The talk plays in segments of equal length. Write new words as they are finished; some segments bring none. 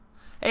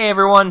Hey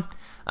everyone,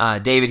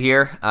 David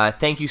here.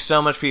 Thank you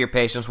so much for your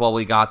patience while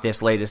we got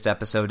this latest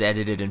episode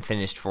edited and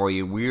finished for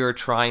you. We are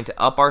trying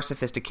to up our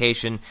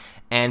sophistication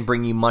and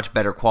bring you much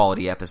better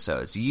quality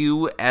episodes.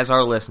 You, as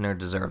our listener,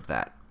 deserve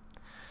that.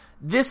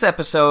 This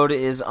episode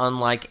is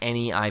unlike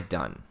any I've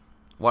done.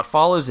 What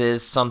follows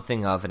is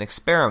something of an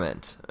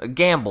experiment, a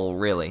gamble,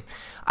 really.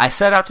 I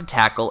set out to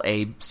tackle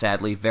a,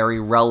 sadly, very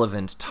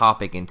relevant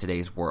topic in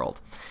today's world,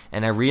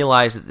 and I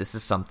realized that this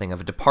is something of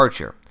a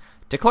departure.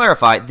 To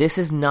clarify, this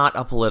is not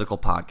a political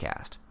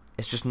podcast.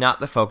 It's just not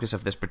the focus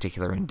of this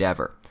particular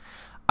endeavor.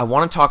 I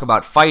want to talk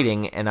about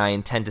fighting, and I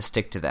intend to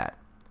stick to that.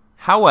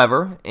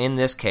 However, in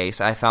this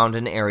case, I found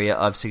an area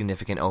of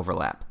significant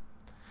overlap.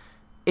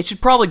 It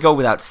should probably go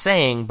without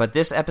saying, but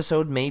this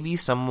episode may be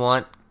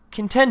somewhat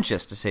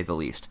contentious, to say the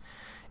least.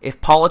 If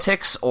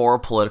politics or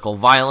political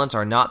violence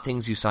are not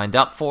things you signed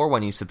up for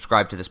when you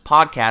subscribe to this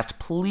podcast,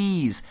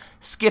 please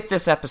skip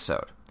this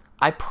episode.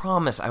 I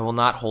promise I will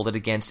not hold it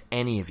against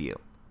any of you.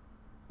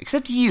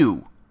 Except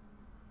you.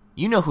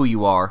 You know who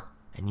you are,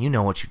 and you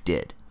know what you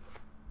did.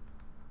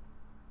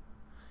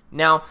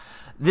 Now,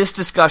 this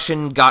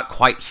discussion got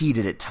quite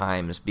heated at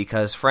times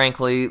because,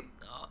 frankly,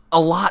 a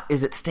lot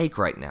is at stake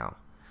right now.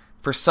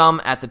 For some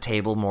at the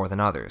table more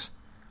than others.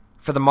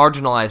 For the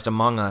marginalized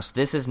among us,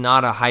 this is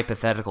not a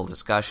hypothetical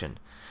discussion.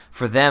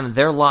 For them,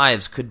 their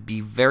lives could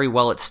be very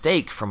well at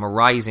stake from a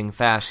rising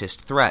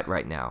fascist threat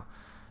right now.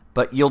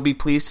 But you'll be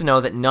pleased to know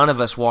that none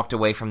of us walked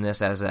away from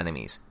this as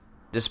enemies.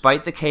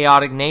 Despite the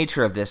chaotic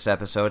nature of this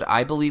episode,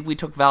 I believe we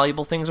took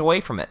valuable things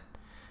away from it.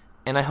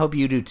 And I hope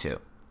you do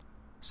too.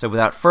 So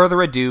without further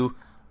ado,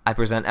 I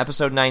present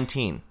episode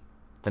 19,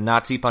 The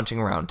Nazi Punching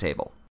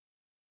Roundtable.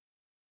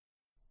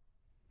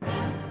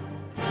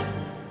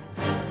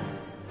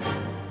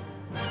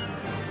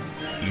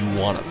 You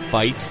want to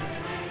fight?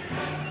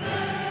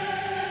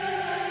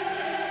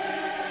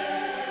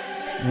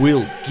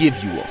 We'll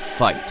give you a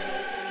fight.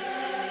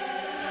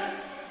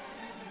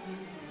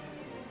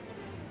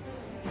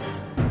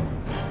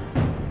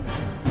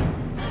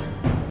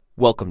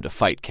 Welcome to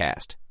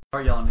Fightcast.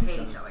 Start yelling at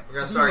each other. We're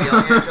going to start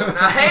yelling at each other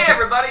now. Hey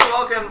everybody,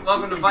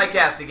 welcome to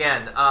Fightcast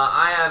again.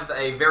 I have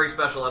a very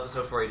special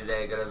episode for you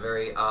today. I got a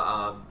very,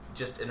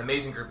 just an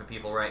amazing group of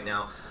people right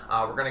now.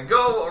 We're going to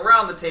go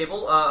around the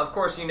table. Of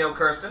course, you know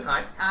Kirsten.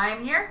 Hi.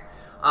 I'm here.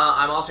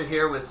 I'm also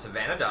here with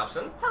Savannah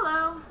Dobson.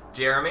 Hello.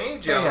 Jeremy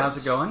Jones. Hey,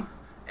 how's it going?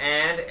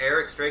 And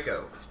Eric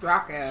Strako.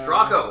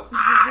 Stracco.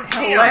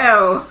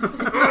 Hello.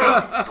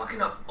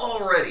 Fucking up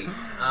already.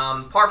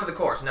 Par for the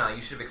course. No, you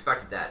should have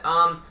expected that.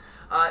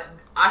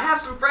 I have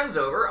some friends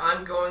over.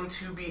 I'm going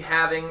to be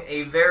having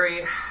a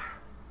very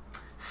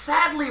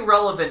sadly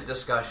relevant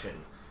discussion.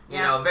 You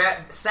know,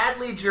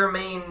 sadly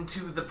germane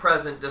to the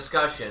present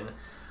discussion.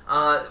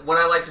 What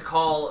I like to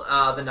call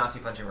the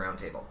Nazi Punching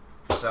Roundtable.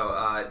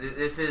 So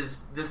this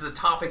is a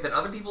topic that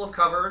other people have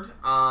covered.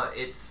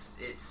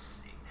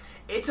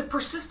 It's a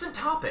persistent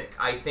topic,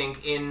 I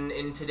think,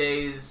 in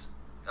today's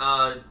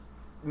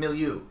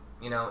milieu.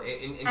 You know,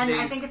 in today's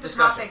and I think it's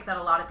discussion. a topic that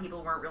a lot of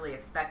people weren't really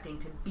expecting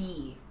to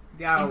be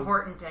Oh,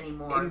 important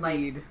anymore.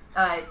 indeed.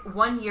 Like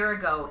 1 year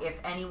ago, if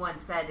anyone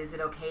said, "Is it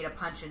okay to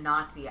punch a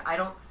Nazi?" I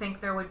don't think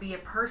there would be a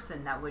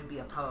person that would be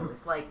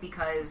opposed. Like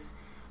because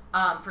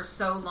for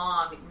so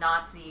long,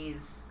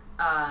 Nazis.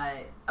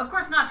 Of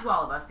course, not to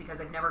all of us because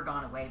they've never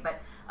gone away,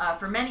 but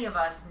for many of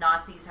us,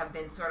 Nazis have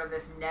been sort of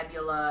this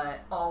nebula,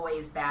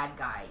 always bad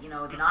guy. You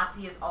know, the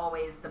Nazi is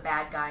always the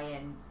bad guy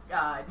in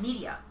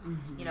media.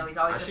 Mm-hmm. You know, he's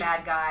always the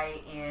bad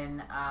guy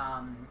in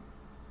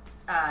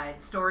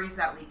stories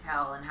that we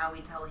tell and how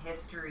we tell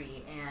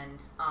history. And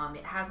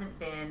it hasn't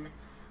been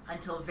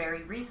until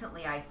very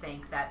recently, I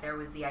think, that there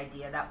was the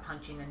idea that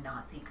punching a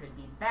Nazi could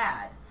be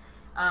bad.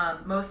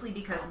 Mostly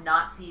because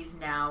Nazis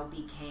now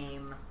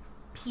became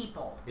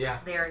people. Yeah.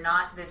 They are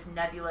not this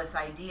nebulous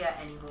idea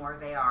anymore.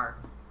 They are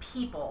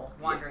people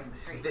wandering the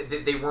streets.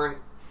 They weren't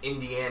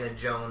Indiana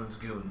Jones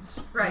goons.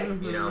 Right.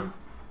 Mm-hmm. You know?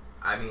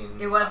 I mean...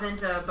 It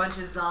wasn't a bunch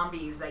of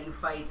zombies that you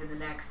fight in the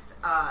next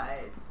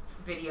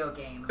video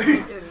game.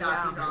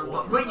 Nazi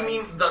zombies. Wait, you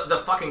mean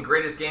the fucking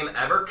greatest game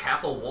ever,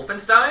 Castle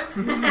Wolfenstein?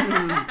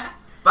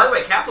 By the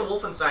way, Castle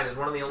Wolfenstein is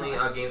one of the only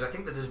games I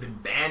think that has been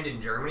banned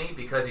in Germany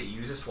because it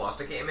uses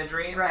swastika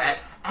imagery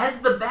as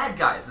the bad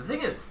guys. The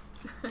thing is...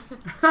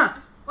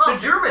 Well, the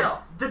Germans,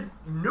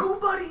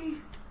 nobody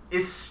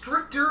is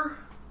stricter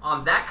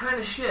on that kind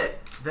of shit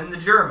than the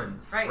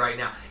Germans right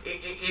now.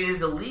 It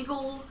is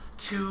illegal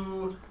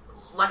to,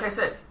 like I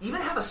said,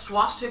 even have a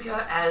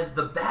swastika as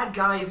the bad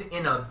guys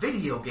in a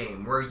video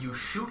game where you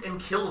shoot and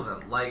kill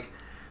them. Like,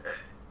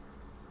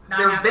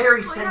 they're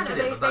very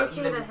sensitive about they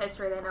see the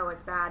history. They know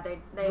it's bad.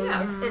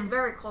 It's a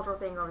very cultural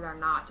thing over there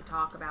not to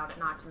talk about it,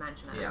 not to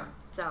mention it. Yeah.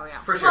 So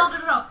yeah, for sure.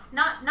 Well,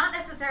 no, not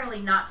necessarily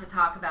not to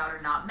talk about or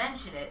not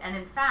mention it. And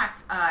in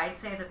fact, I'd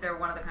say that they're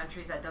one of the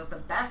countries that does the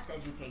best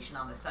education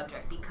on the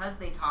subject because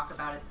they talk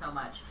about it so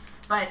much.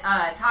 But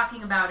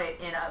talking about it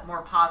in a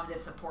more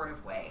positive,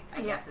 supportive way,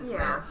 I guess, is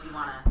where we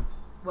want to.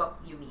 What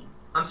you mean?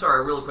 I'm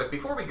sorry, real quick.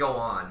 Before we go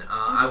on,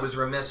 I was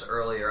remiss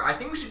earlier. I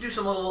think we should do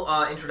some little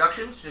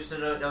introductions, just to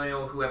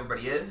know who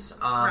everybody is.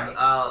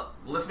 Right.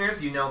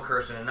 Listeners, you know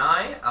Kirsten and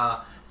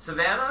I.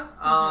 Savannah,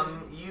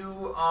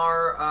 you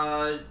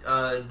are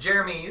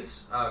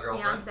Jeremy's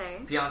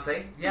girlfriend.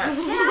 Fiance. Yes.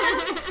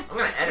 I'm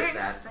going to edit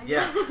that.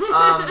 Yeah.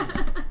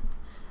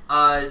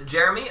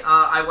 Jeremy,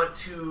 I went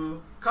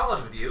to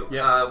college with you.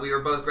 Yes. We were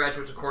both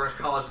graduates of Cornish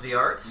College of the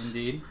Arts.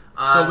 Indeed.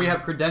 So we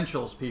have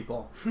credentials,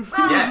 people. Well,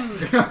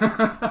 Yes.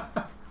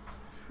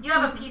 You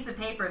have a piece of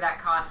paper that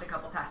cost a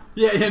couple thousand.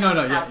 Yeah,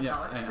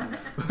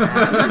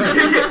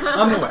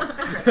 I'm aware.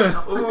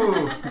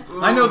 Ooh,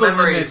 I know the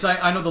memories.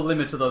 limits. I know the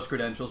limits of those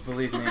credentials.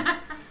 Believe me.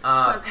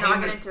 Let's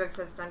not get into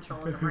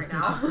existentialism right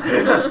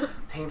now.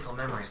 Painful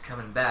memories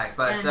coming back,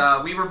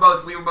 but we were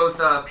both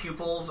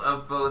pupils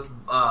of both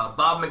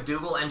Bob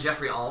McDougall and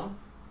Jeffrey Ulm,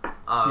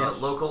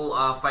 Yes. local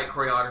fight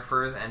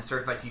choreographers and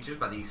certified teachers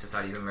by the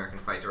Society of American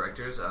Fight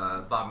Directors.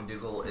 Bob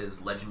McDougall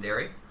is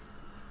legendary.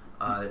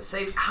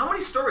 Safe. How many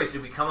stories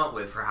did we come up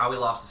with for how he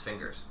lost his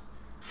fingers?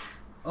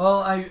 Well,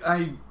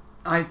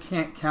 I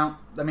can't count.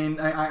 I mean,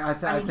 I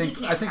think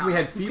we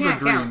had fever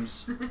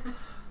dreams.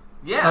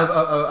 Yeah.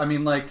 I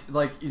mean, like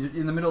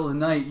in the middle of the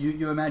night,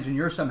 you imagine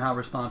you're somehow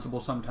responsible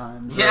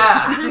sometimes.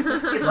 Yeah.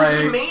 It's like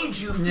he made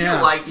you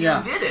feel like you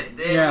did it.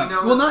 Yeah. You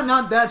know, well,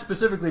 not that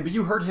specifically, but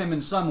you hurt him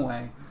in some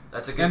way.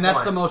 That's a good And point.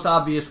 that's the most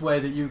obvious way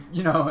that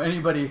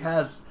anybody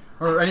has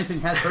or anything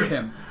has hurt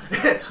him.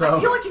 So I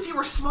feel like if you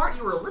were smart,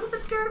 you were a little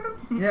bit scared of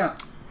him. yeah.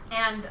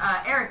 And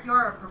Eric,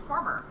 you're a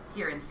performer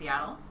here in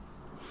Seattle.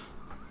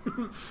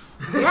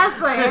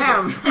 Yes, I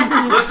am.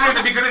 Listeners,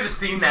 if you could have just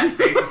seen that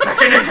face a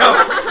second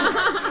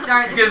ago.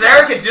 Sorry, Because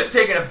Eric had just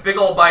taken a big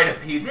old bite of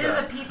pizza. This is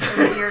a pizza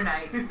and beer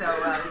night, so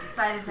we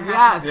decided to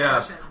have this Yeah.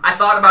 discussion. I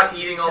thought about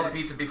eating all the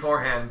pizza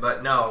beforehand,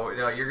 but no,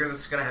 you're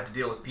just gonna have to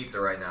deal with pizza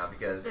right now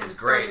because it's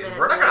great. 30 And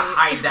we're not gonna minutes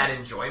hide that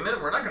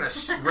enjoyment. We're gonna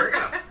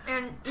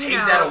And take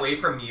that away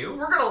from you.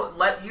 We're gonna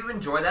let you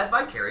enjoy that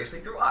vicariously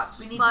through us.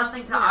 We need Plus,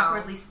 something to you know.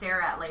 awkwardly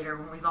stare at later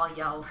when we've all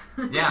yelled.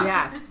 Yeah.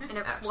 Yes. And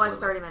it Absolutely. was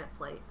 30 minutes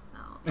late, so.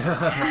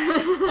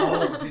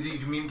 Oh, did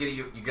you mean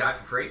you got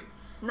it for free?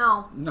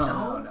 No. No. Damn.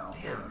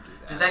 Don't do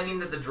that. Does that mean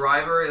that the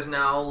driver is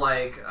now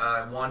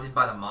wanted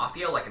by the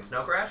mafia, like in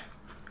Snow Crash?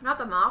 Not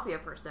the mafia,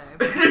 per se.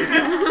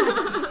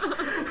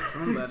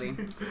 Somebody.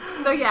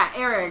 So yeah,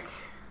 Eric.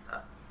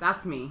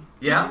 That's me.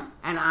 Yeah.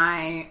 And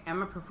I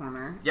am a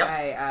performer. Yep.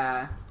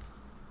 I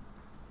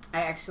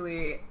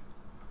actually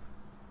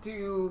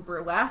do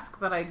burlesque,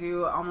 but I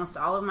do almost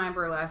all of my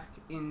burlesque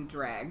in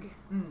drag.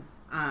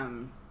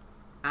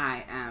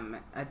 I am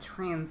a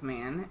trans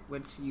man,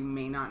 which you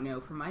may not know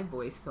from my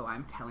voice, so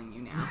I'm telling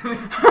you now.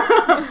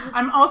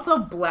 I'm also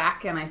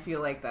black, and I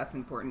feel like that's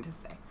important to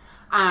say.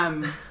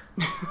 And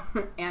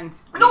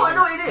No,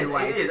 it is.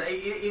 white. It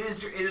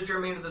is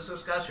germane to this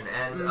discussion.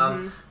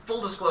 And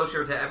full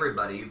disclosure to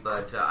everybody,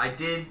 but I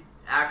did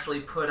actually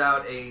put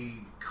out a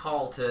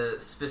call to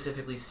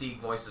specifically seek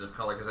voices of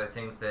color because I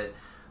think that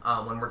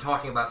when we're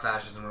talking about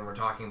fascism, when we're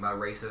talking about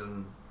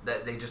racism,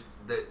 that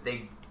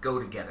they go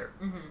together,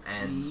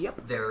 and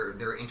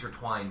they're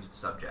intertwined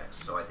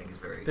subjects. So I think it's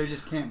very.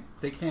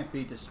 They can't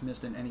be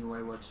dismissed in any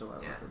way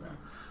whatsoever for them.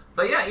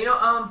 But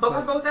yeah, but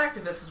we're both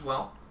activists as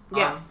well.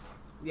 Yes.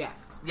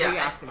 Yeah, Big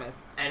activist.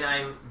 And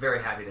I'm very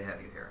happy to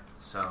have you here.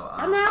 So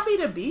I'm happy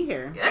to be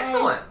here.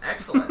 Excellent. No,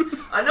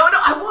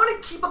 I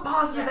want to keep a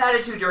positive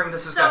attitude during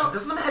this discussion.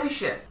 This is some heavy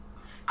shit.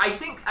 I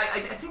think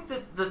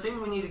that the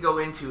thing we need to go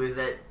into is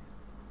that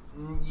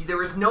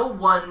there is no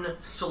one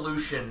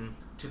solution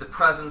to the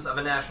presence of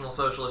a National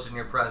Socialist in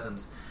your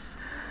presence.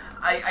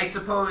 I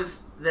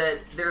suppose that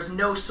there's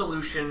no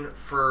solution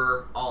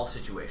for all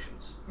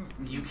situations.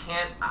 You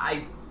can't.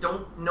 I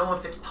don't know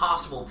if it's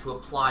possible to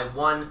apply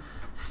one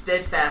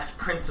steadfast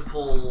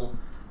principle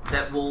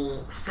that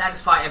will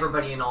satisfy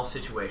everybody in all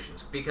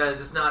situations because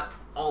it's not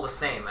all the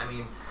same. I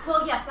mean,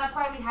 Well, yes, that's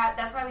why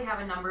we have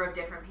a number of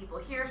different people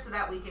here so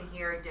that we can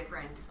hear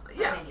different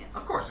opinions.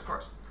 Of course.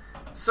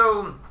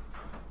 So,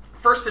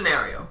 first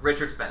scenario,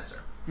 Richard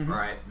Spencer. All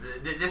right,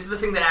 this is the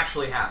thing that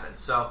actually happened.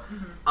 So,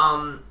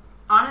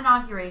 On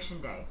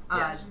Inauguration Day,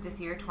 Yes. this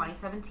year,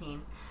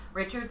 2017,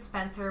 Richard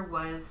Spencer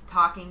was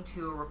talking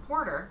to a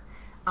reporter.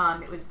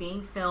 It was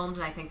being filmed,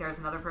 and I think there was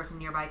another person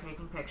nearby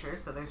taking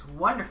pictures, so there's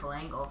wonderful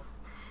angles.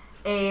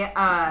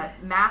 A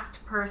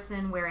masked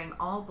person wearing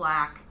all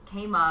black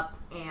came up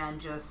and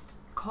just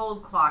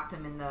cold clocked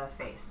him in the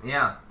face.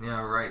 yeah,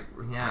 right,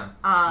 yeah.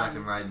 Smacked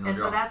him right in the And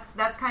jaw. so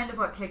that's kind of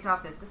what kicked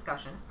off this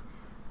discussion.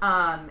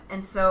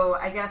 And so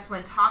I guess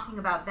when talking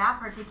about that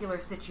particular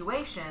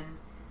situation,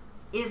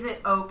 is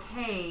it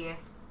okay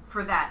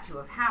for that to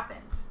have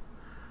happened?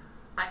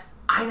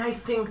 I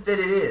think that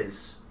it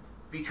is,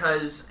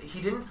 because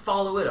he didn't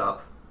follow it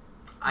up.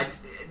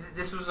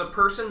 This was a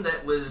person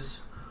that was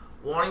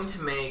wanting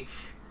to make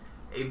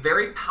a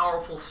very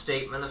powerful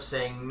statement of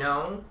saying,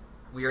 no,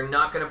 we are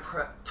not going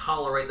to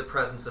tolerate the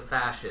presence of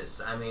fascists.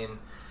 I mean,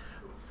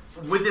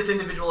 would this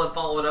individual have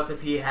followed up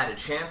if he had a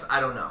chance? I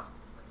don't know.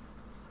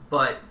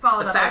 But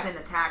Followed up as in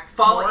attacked.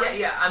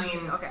 I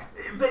mean, Okay.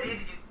 but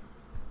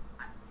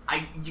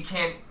you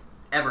can't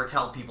ever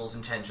tell people's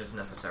intentions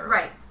necessarily.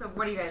 Right. So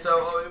what do you guys?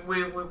 So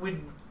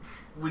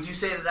would you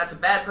say that that's a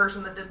bad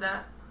person that did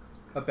that?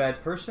 A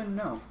bad person?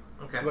 No.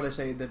 Okay. Would I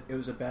say that it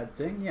was a bad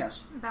thing?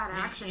 Yes. Bad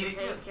action to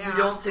take. You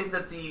don't think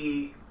that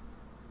the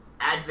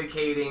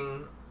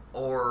advocating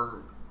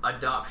or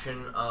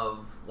adoption of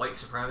white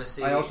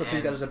supremacy? I also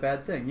think that is a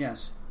bad thing.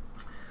 Yes.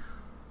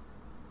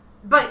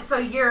 But so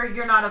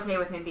you're not okay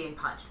with him being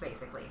punched,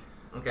 basically.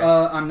 Okay.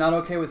 I'm not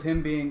okay with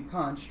him being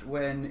punched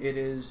when it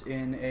is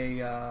in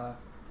a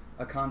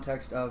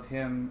context of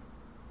him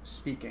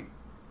speaking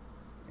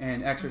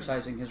and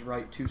exercising his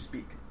right to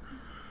speak.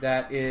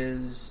 That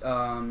is,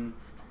 and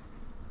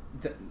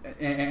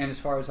as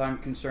far as I'm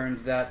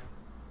concerned, that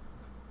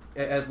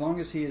as long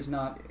as he is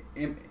not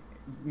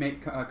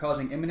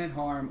causing imminent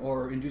harm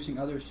or inducing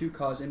others to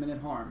cause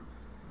imminent harm,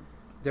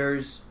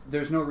 there's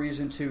no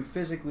reason to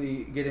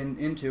physically get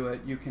into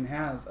it. You can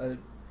have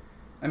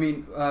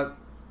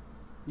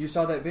you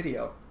saw that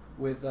video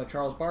with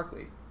Charles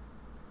Barkley,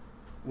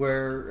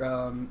 where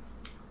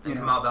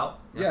Kamal Bell?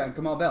 Yeah, and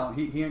Kamal Bell.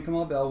 He and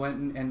Kamal Bell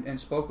went and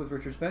spoke with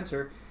Richard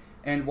Spencer,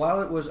 and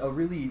while it was a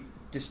really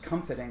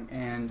discomforting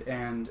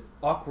and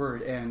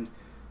awkward and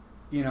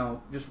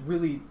just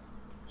really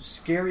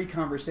scary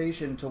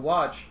conversation to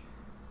watch,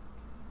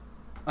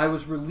 I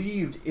was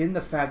relieved in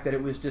the fact that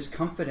it was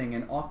discomforting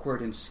and awkward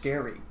and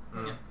scary.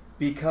 Mm.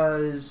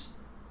 Because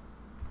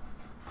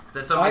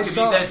that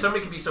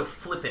somebody could be so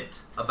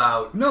flippant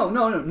about... No,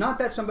 not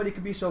that somebody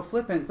could be so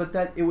flippant, but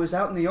that it was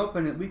out in the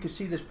open and we could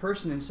see this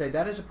person and say,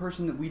 that is a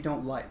person that we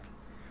don't like.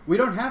 We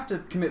don't have to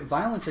commit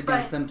violence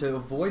against them to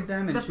avoid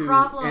them and to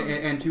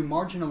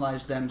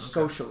marginalize them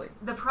socially.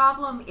 The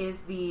problem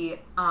is the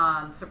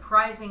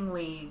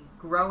surprisingly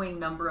growing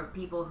number of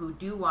people who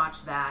do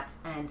watch that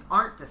and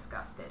aren't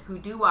disgusted, who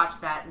do watch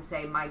that and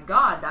say, "My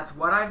God, that's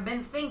what I've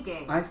been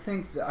thinking." I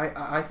think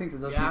that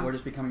those people are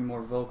just becoming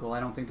more vocal. I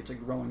don't think it's a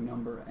growing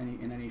number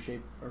in any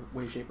shape or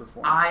way, shape, or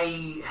form.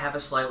 I have a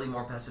slightly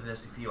more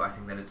pessimistic view. I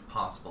think that it's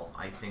possible.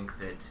 I think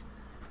that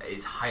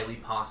it's highly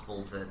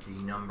possible that the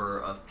number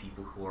of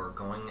people who are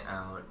going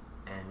out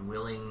and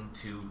willing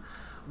to...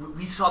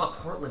 We saw the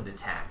Portland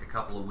attack a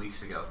couple of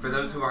weeks ago. For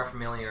those who aren't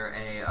familiar,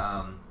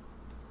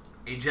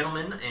 a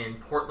gentleman in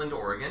Portland,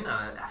 Oregon...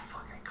 I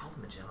called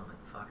him a gentleman.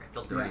 I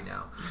feel dirty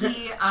now.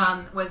 He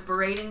was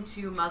berating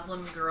three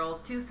Muslim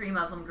girls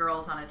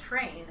on a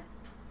train,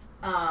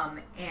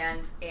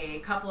 and a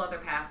couple other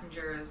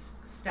passengers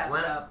stepped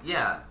up.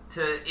 Yeah,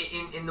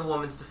 in the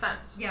woman's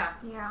defense. Yeah.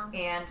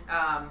 And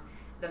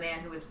the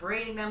man who was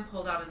berating them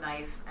pulled out a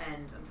knife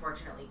and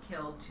unfortunately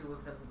killed two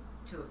of the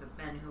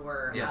men who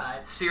were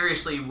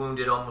seriously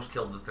wounded, almost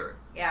killed the third.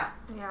 Yeah.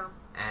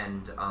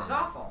 And it was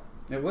awful.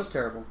 It was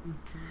terrible.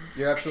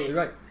 You're absolutely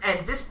right.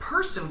 And this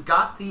person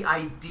got the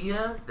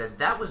idea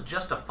that was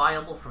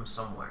justifiable from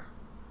somewhere.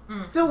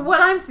 So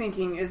what I'm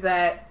thinking is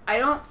that I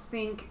don't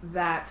think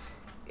that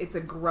it's a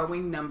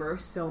growing number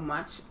so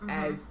much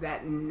as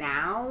that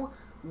now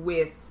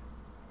with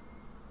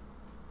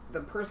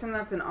the person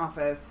that's in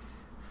office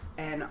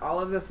and all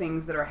of the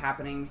things that are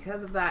happening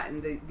because of that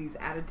and these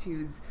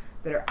attitudes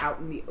that are out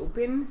in the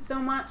open so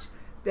much,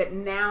 that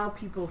now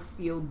people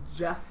feel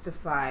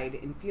justified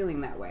in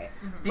feeling that way.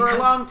 Mm-hmm. For a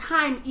long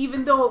time,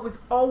 even though it was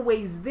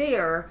always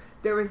there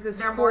was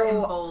this more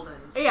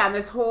emboldened. Yeah, and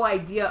this whole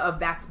idea of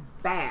that's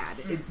bad.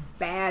 Mm-hmm. It's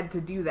bad to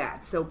do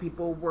that. So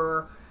people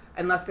were,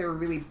 unless they were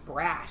really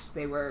brash,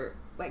 they were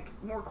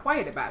more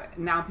quiet about it.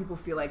 And now people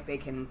feel like they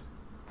can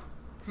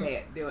say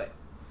it, do it.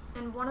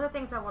 And one of the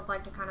things I would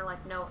like to kind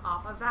of note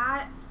off of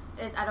that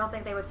is I don't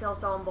think they would feel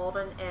so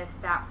emboldened if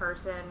that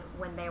person,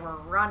 when they were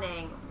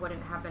running,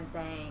 wouldn't have been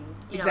saying,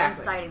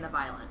 inciting the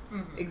violence.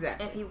 Mm-hmm.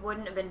 Exactly. If he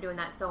wouldn't have been doing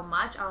that so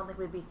much, I don't think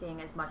we'd be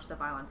seeing as much of the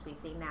violence we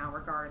see now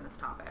regarding this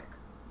topic.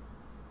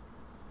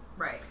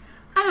 Right.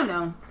 I don't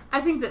know.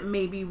 I think that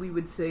maybe we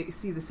would see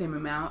the same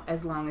amount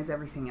as long as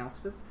everything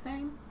else was the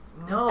same.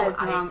 No,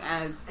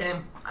 I'm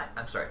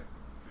sorry.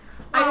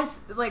 I just,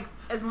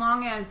 as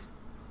long as...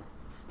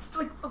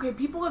 okay,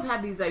 people have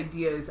had these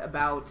ideas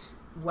about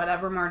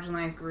whatever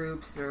marginalized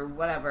groups or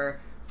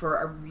whatever for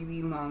a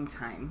really long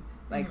time.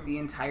 The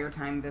entire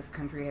time this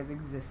country has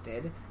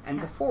existed. And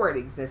before it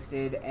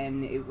existed,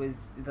 and it was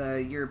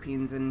the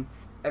Europeans and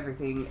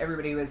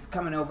everybody was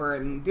coming over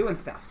and doing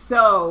stuff.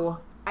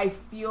 So, I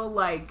feel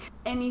like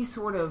any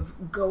sort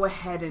of go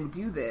ahead and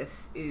do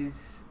this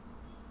is,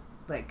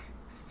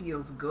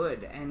 feels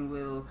good and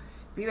will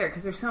be there.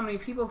 Because there's so many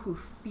people who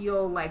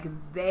feel like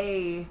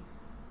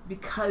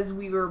because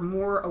we were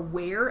more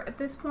aware at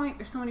this point,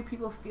 there's so many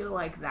people feel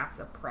like that's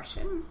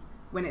oppression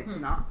when it's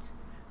not.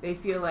 They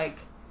feel like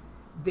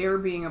they're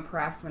being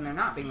oppressed when they're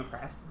not being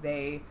oppressed.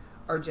 They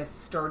are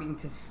just starting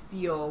to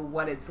feel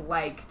what it's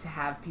like to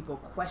have people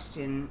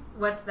question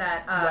what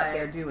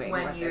they're doing.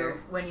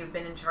 When you've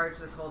been in charge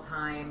this whole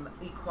time,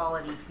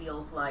 equality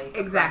feels like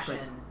exactly.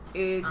 oppression.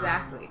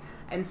 Exactly.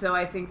 And so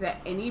I think that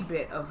any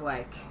bit of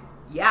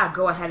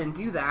go ahead and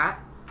do that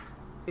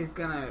is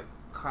gonna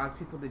cause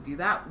people to do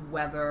that,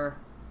 whether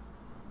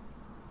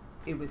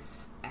it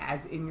was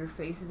as in your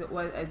face as it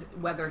was, as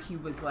whether he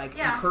was like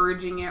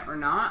encouraging it or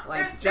not,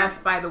 like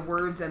just by the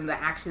words and the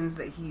actions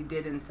that he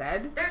did and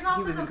said. There's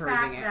also the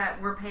fact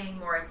that we're paying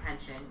more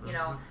attention. You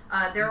know,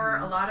 there were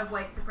a lot of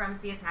white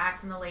supremacy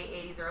attacks in the late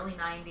 80s, early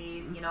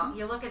 90s. You know,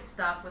 you look at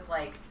stuff with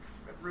like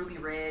Ruby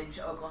Ridge,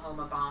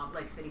 Oklahoma bomb,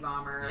 like city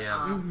bomber.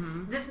 Yeah.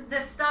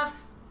 This stuff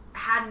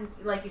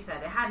hadn't, like you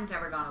said, it hadn't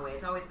ever gone away.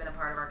 It's always been a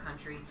part of our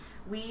country.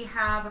 We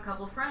have a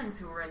couple of friends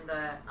who were in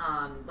the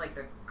like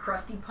the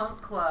crusty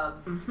punk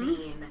club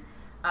scene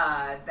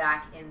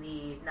back in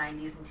the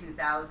 90s and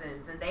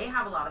 2000s, and they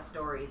have a lot of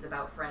stories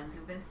about friends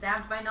who've been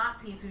stabbed by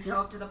Nazis who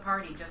show up to the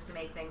party just to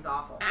make things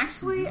awful.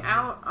 Actually,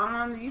 out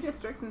on the U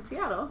District in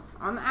Seattle,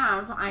 on the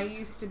Ave, I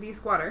used to be a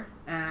squatter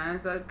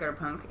as a gutter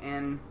punk,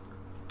 and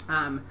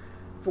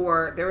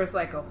there was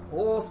like a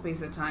whole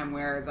space of time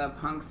where the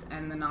punks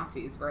and the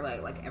Nazis were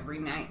like every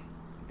night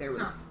there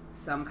was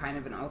some kind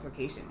of an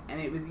altercation, and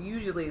it was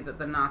usually that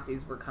the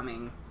Nazis were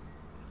coming.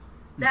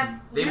 That's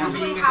they usually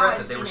were being how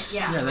aggressive. I've They were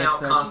seen it. seeking out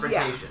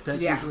confrontation.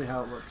 That's usually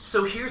how it works.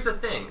 So here's the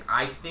thing.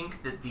 I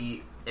think that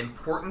the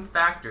important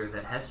factor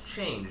that has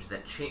changed,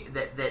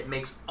 that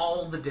makes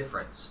all the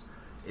difference,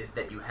 is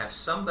that you have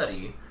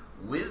somebody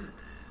with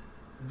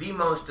the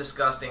most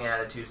disgusting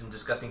attitudes and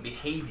disgusting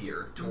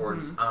behavior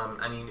towards.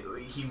 I mean,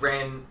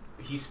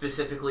 he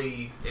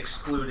specifically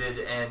excluded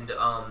and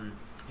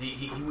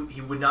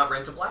he would not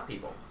rent to black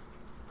people.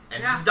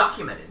 And this is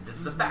documented.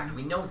 This is a fact.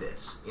 We know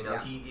this. You know,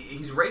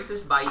 he's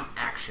racist by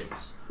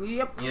actions.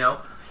 Yep. You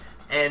know,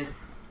 and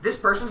this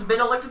person's been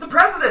elected the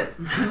president.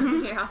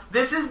 Yeah.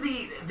 This is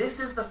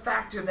the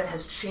factor that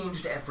has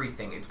changed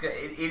everything. It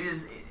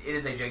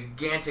is a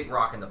gigantic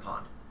rock in the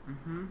pond.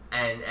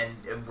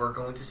 And we're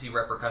going to see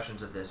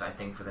repercussions of this, I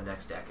think, for the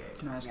next decade.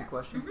 Can I ask a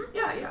question?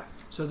 Yeah.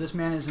 So this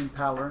man is in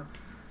power,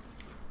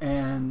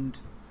 and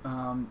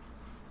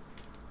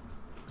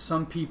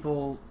some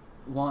people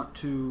want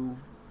to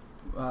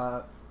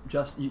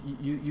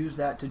use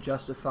that to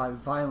justify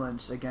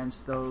violence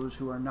against those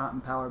who are not in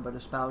power but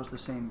espouse the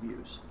same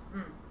views.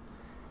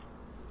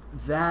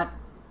 That,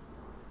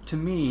 to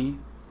me,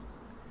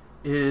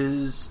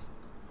 is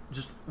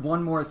just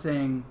one more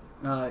thing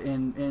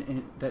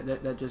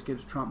that just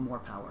gives Trump more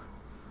power.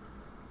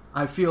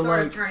 I feel sort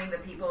like of turning the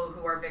people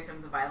who are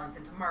victims of violence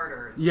into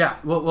martyrs. Yeah.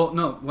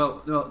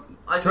 No.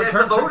 As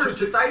the voters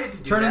decided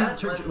to do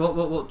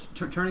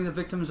turning the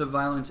victims of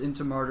violence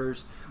into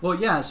martyrs. Well,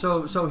 yeah.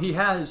 So he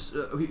has.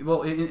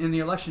 In the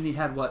election, he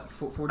had what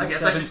 47%. I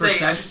guess I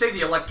should say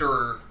the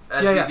elector.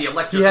 The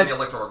electors in the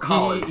electoral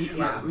college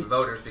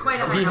voters, because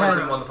he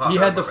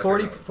had the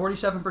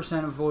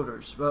 47% of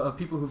voters of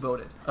people who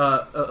voted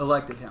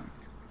elected him,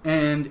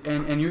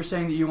 and you're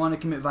saying that you want to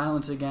commit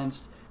violence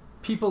against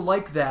people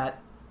like that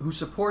who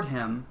support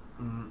him,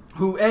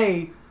 who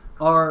A,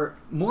 are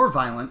more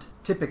violent,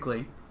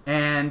 typically,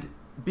 and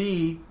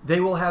B,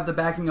 they will have the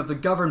backing of the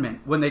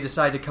government when they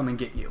decide to come and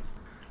get you.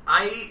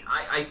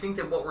 I think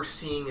that what we're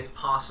seeing is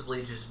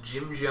possibly just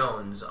Jim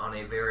Jones on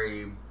a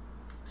very,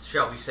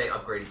 shall we say,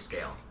 upgraded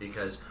scale,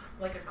 because...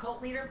 Like a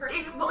cult leader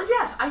person? Well,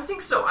 yes, I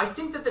think so. I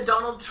think that the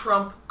Donald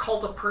Trump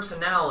cult of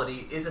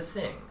personality is a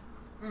thing.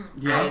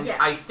 And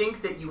I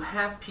think that you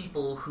have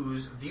people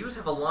whose views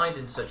have aligned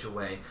in such a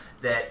way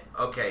that,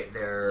 okay,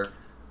 they're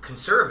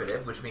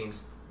conservative, which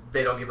means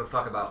they don't give a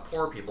fuck about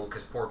poor people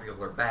because poor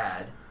people are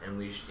bad, and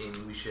we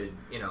should,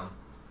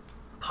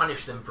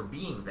 punish them for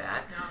being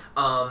that.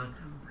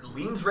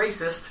 Leans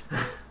racist,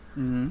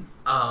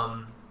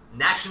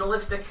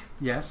 nationalistic,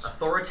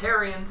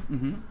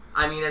 authoritarian.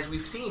 I mean, as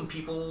we've seen,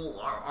 people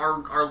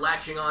are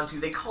latching on to.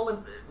 They call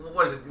him,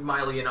 what is it?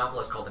 Milo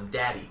Yiannopoulos called him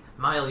Daddy.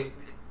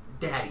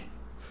 Daddy.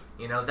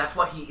 That's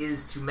what he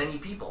is to many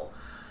people.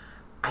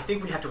 I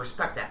think we have to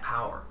respect that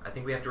power. I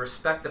think we have to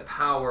respect the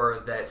power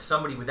that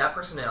somebody with that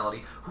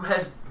personality, who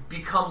has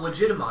become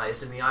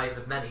legitimized in the eyes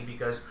of many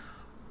because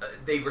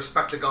they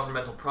respect the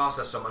governmental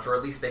process so much, or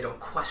at least they don't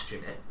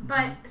question it.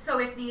 But, so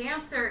if the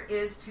answer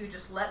is to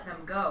just let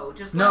them go,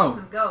 isn't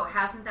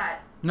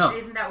that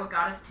what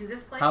got us to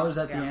this place? How is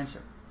that the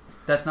answer?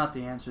 That's not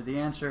the answer. The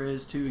answer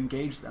is to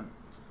engage them,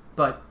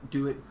 but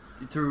do it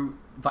through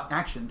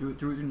action. Do it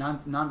through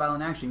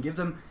nonviolent action. Give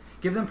them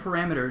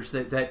parameters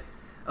that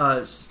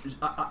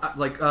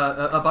like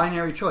a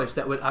binary choice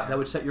that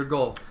would set your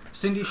goal.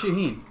 Cindy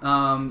Shaheen,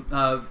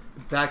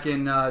 back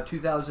in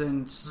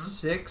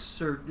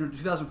 2006 or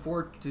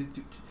 2004,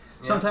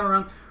 sometime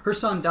around, her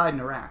son died in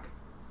Iraq.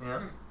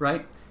 Yeah.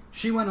 Right.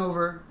 She went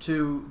over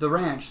to the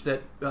ranch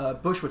that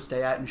Bush would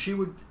stay at, and she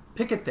would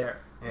picket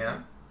there.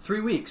 Yeah.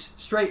 3 weeks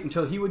straight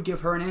until he would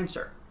give her an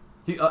answer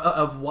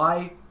of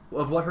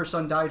what her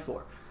son died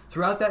for.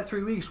 Throughout that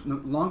 3 weeks, the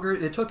longer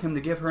it took him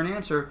to give her an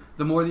answer,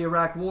 the more the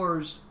Iraq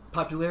War's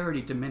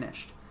popularity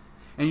diminished.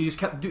 And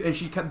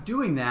she kept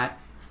doing that,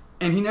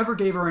 and he never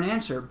gave her an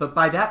answer. But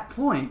by that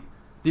point,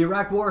 the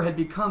Iraq War had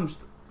become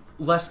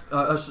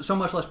so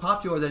much less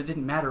popular that it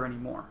didn't matter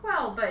anymore.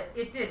 Well, but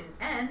it didn't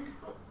end.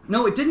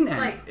 No, it didn't end.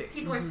 Like,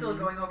 people are still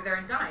going over there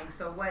and dying,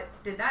 so what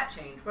did that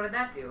change? What did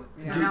that do?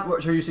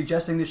 So are you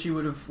suggesting that she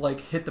would have,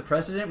 like, hit the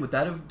president? Would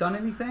that have done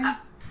anything?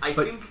 I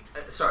think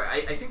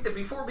that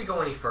before we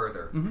go any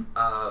further,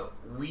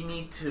 we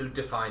need to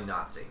define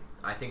Nazi.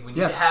 I think we need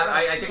to have.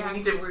 I think we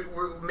need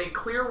to make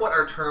clear what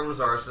our terms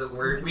are, so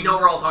that we know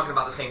we're all talking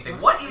about the same thing.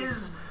 What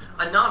is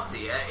a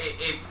Nazi?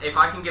 If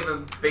I can give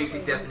a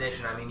basic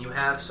definition, I mean, you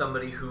have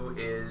somebody who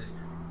is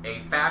a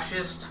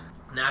fascist,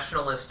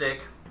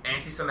 nationalistic,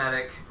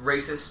 anti-Semitic,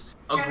 racist,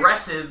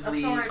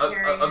 aggressively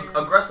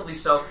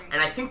so.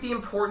 And I think the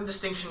important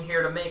distinction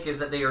here to make is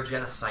that they are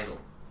genocidal.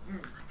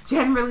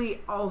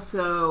 Generally,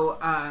 also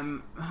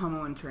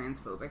homo and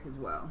transphobic as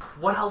well.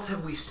 What else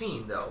have we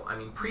seen, though? I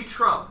mean,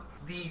 pre-Trump,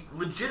 the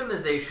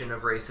legitimization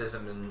of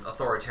racism and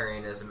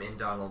authoritarianism in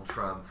Donald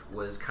Trump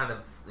was kind of,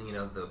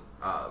 the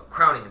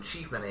crowning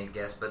achievement, I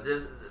guess. But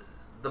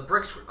the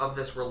bricks of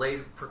this were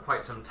laid for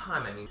quite some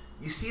time. I mean,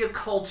 you see a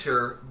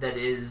culture that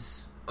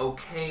is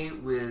okay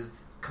with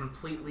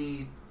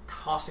completely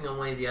tossing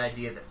away the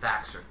idea that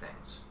facts are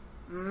things.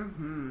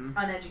 Mm-hmm.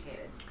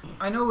 Uneducated.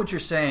 I know what you're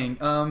saying,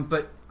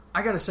 but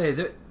I gotta say,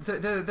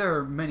 there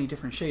are many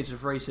different shades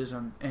of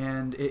racism,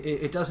 and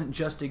it doesn't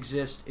just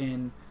exist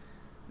in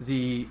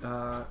the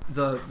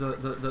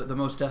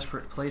most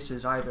desperate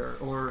places either,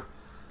 or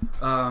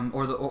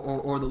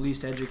the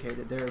least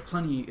educated. There are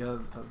plenty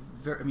of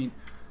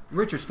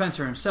Richard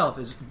Spencer himself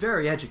is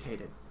very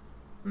educated.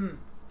 Mm.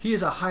 He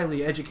is a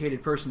highly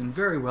educated person and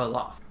very well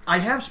off. I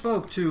have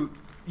spoke to,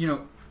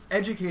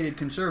 educated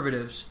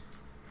conservatives,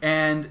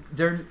 and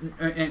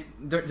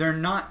they're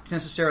not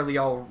necessarily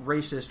all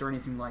racist or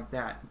anything like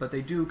that, but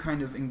they do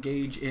kind of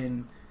engage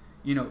in,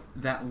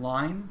 that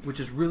line, which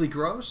is really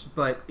gross,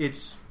 but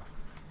it's...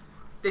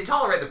 They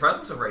tolerate the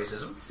presence of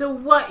racism. So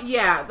what?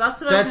 Yeah,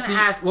 that's what I was going to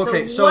ask.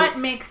 Okay, so what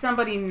makes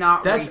somebody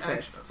not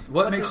racist?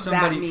 What makes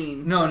somebody that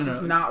mean? No,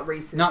 not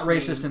racist. Not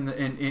racist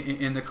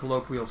in the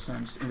colloquial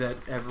sense that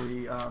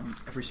every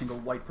single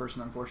white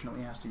person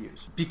unfortunately has to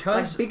use.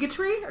 Because like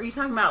bigotry? Are you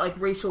talking about like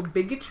racial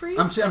bigotry?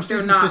 I'm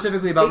speaking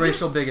specifically about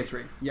racial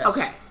bigotry. Yes.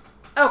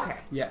 Okay.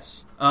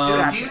 Yes. Do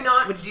you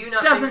not?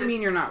 Doesn't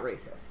mean you're not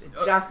racist. It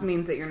just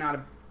means that you're not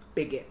a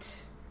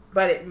bigot.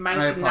 But it might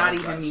not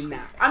even mean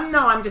that.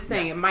 I'm just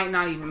saying it might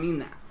not even mean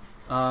that.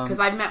 Because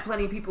I've met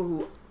plenty of people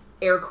who,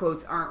 air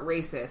quotes, aren't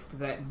racist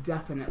that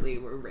definitely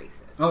were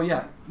racist. Oh,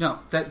 yeah. No,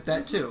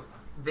 that too.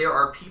 There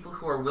are people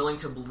who are willing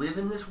to live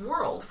in this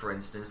world, for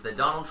instance, that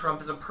Donald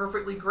Trump is a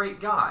perfectly great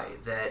guy.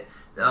 That,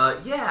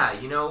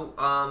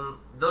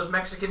 those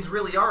Mexicans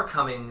really are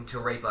coming to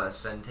rape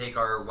us and take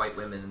our white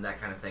women and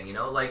that kind of thing,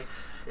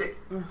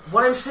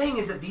 what I'm saying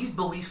is that these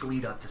beliefs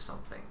lead up to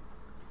something.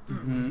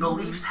 Mm-hmm.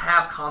 Beliefs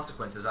have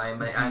consequences.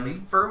 I'm a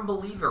firm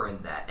believer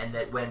in that, and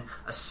that when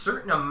a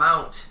certain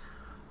amount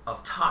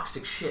of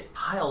toxic shit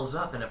piles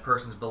up in a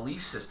person's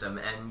belief system,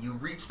 and you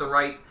reach the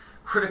right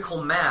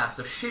critical mass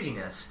of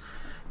shittiness,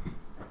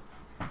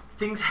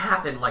 things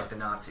happen like the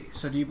Nazis.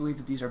 So do you believe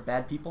that these are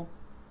bad people?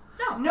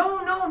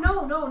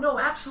 No,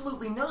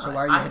 absolutely not. So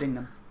why are you hitting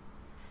them?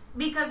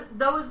 Because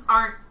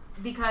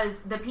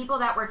because the people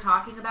that we're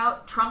talking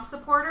about, Trump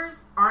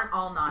supporters, aren't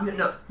all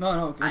Nazis.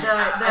 No. I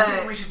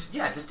think we should,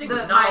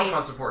 distinguish. Not all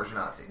Trump supporters are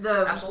Nazis.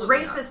 The Absolutely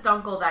racist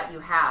uncle that you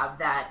have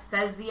that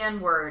says the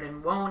N-word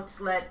and won't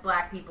let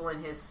black people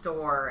in his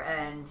store,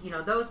 and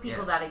those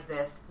people that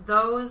exist,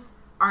 those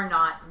are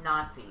not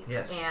Nazis.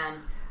 Yes. And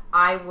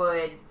I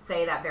would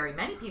say that very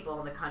many people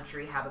in the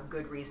country have a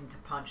good reason to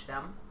punch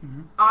them.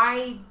 Mm-hmm.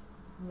 I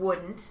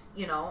wouldn't,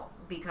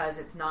 because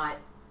it's not...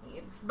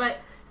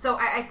 But so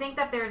I think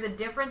that there's a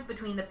difference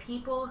between the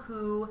people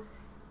who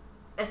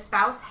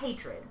espouse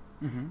hatred,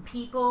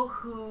 people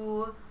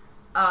who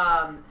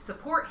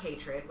support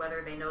hatred,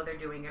 whether they know they're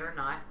doing it or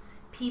not,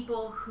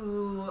 people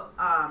who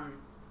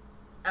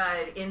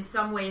in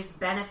some ways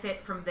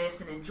benefit from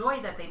this and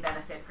enjoy that they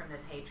benefit from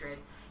this hatred,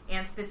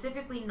 and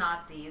specifically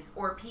Nazis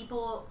or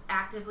people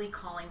actively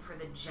calling for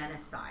the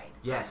genocide.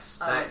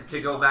 Yes,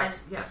 to go back.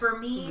 Yes, for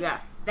me,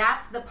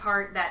 that's the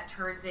part that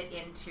turns it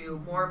into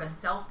more of a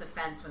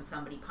self-defense when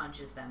somebody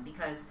punches them,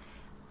 because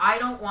I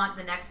don't want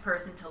the next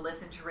person to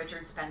listen to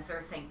Richard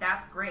Spencer, think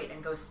that's great,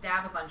 and go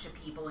stab a bunch of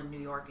people in New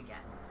York again.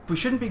 We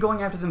shouldn't be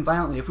going after them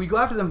violently. If we go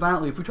after them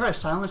violently, if we try to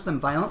silence them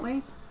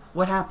violently,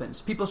 what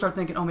happens? People start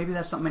thinking, oh, maybe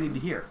that's something I need to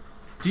hear.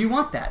 Do you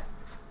want that?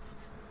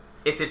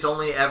 If it's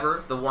only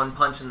ever the one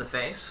punch in the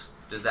face,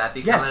 does that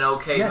become an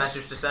okay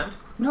message to send?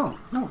 No,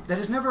 that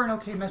is never an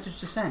okay message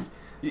to send.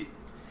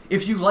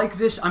 If you like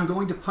this, I'm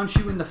going to punch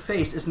you in the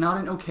face is not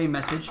an okay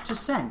message to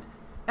send.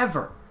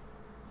 Ever.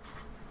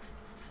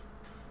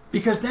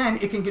 Because then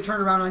it can get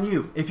turned around on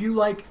you. If you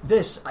like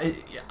this,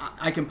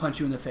 I can punch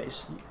you in the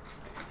face.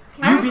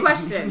 I have a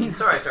question.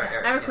 Sorry,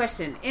 Eric. I have a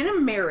question. In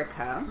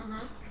America,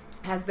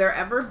 has there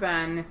ever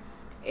been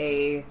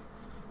a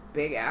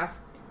big-ass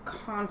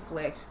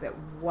conflict that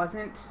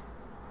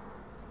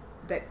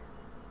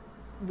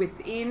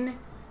within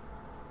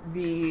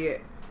the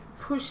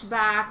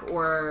pushback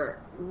or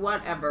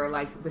whatever,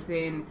 like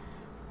within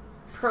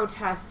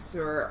protests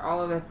or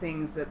all of the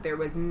things that there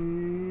was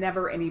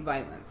never any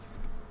violence.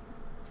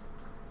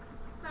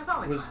 There's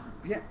always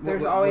violence. Yeah,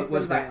 There's always been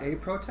was there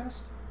violence. a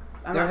protest?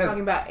 I'm not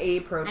talking about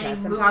a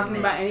protest. I'm talking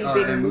about any Oh,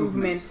 big a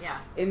movement movement. Yeah.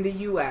 in the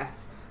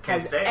U.S.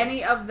 Kent Has State.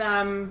 any of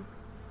them...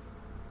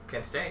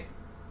 Kent State.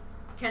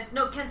 Kent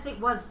State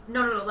was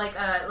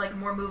like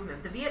more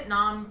movement. The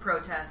Vietnam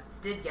protests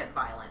did get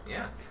violent.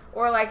 Yeah.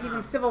 Or like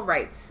even civil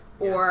rights,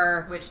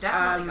 or Which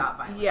definitely got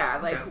violent. Yeah,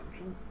 like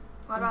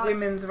What about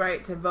women's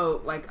right to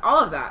vote, like all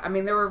of that. I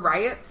mean, there were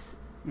riots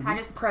can I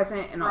just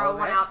present in all throw of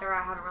one it. out there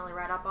I haven't really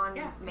read up on?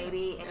 Yeah.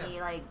 Maybe any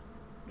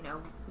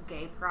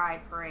gay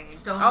pride parade.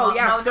 Stonewall. Oh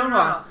yeah, No.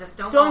 Stonewall. The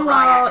Stonewall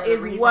riots are the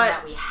is reason what.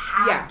 that we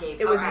have Yeah, gay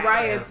it was pride.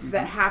 riots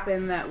that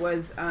happened. That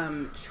was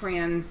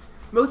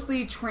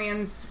mostly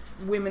trans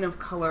women of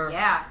color.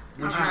 Yeah.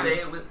 Would you say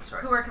it was...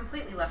 Sorry. Who are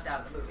completely left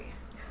out of the movie.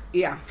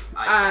 Yeah,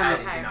 I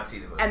did not see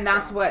the movie. and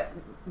that's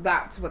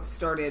what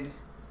started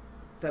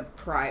the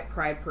pride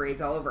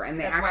parades all over, and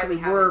they That's why actually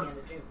we have it were. at the end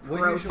of June. What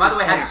Pro- usually By the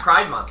way, happy starts-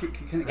 Pride Month.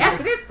 Yes,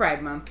 it is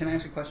Pride Month. Can I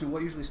ask a question?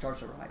 What usually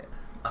starts a riot?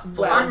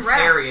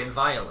 Authoritarian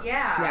violence.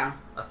 Yeah. Yeah.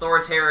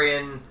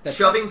 Authoritarian, That's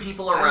shoving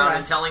people around and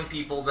Unrest. telling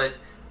people that...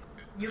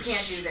 You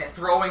can't do this.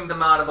 Throwing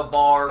them out of a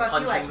bar, Fuck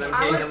you, I punching them,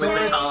 can't. hitting I them would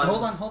with say-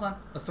 batons. Hold on.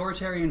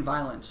 Authoritarian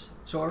violence.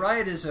 So a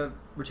riot is a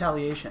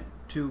retaliation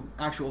to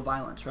actual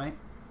violence, right?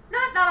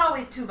 Not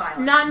always too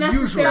violent. Not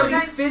necessarily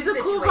Sometimes two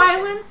physical situations.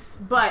 violence,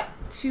 but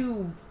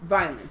to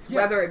violence,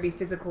 Yeah. whether it be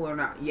physical or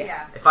not. Yes.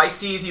 Yeah. If I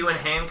seize you and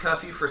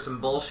handcuff you for some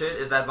bullshit,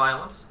 is that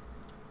violence?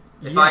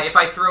 If Yes.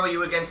 I throw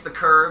you against the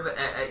curb, you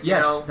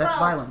Yes, know... that's Well-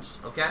 violence.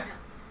 Okay.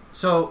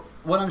 So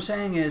what I'm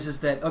saying is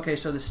that, okay,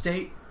 so the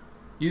state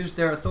used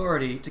their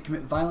authority to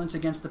commit violence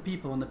against the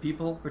people, and the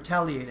people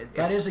retaliated.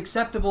 That is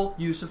acceptable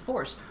use of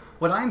force.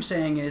 What I'm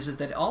saying is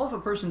that all of a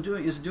person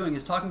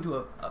is talking to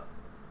a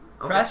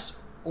press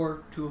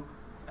or to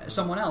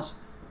someone else.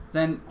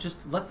 Then just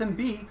let them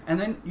be, and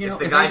then If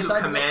the if guy they who decide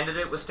to- commanded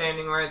it was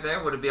standing right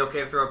there, would it be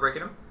okay to throw a brick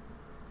at him?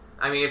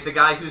 I mean, if the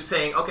guy who's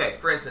saying, okay,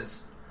 for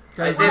instance,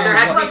 there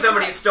had to be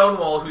somebody at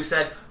Stonewall who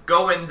said,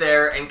 go in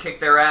there and kick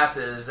their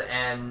asses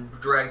and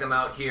drag them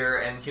out here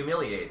and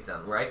humiliate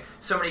them, right?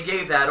 Somebody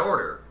gave that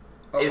order.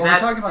 Is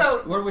that...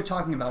 what are we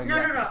talking about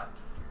exactly? No.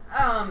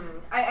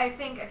 I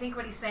think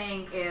what he's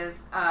saying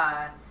is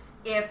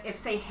if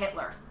say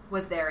Hitler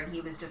was there and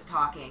he was just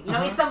talking,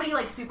 if somebody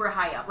like super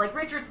high up, like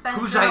Richard Spencer,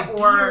 Whose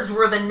ideas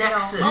were the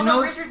nexus?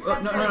 Richard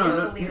Spencer is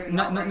the leader.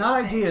 Not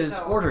ideas,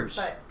 orders.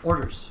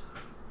 Orders.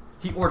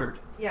 He ordered.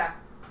 Yeah.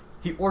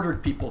 He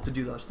ordered people to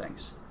do those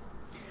things.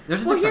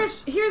 There's a Well,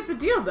 difference. here's the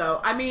deal,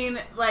 though. I mean,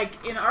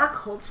 like in our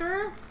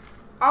culture,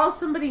 all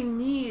somebody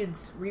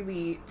needs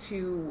really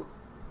to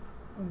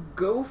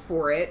go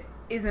for it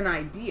is an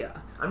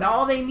idea. And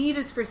all they need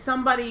is for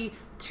somebody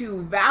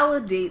to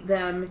validate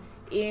them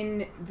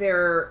in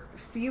their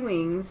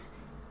feelings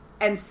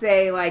and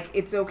say, like,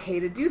 it's okay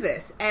to do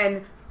this.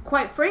 And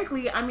quite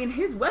frankly, I mean,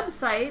 his old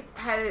website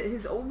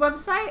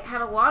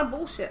had a lot of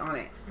bullshit on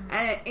it,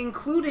 and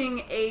including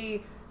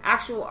a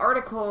actual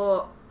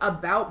article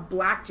about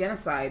black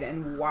genocide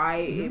and why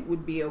it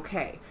would be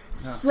okay.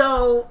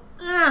 So,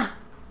 I'm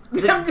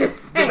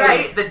just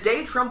saying. The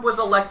day Trump was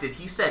elected,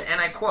 he said,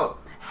 and I quote,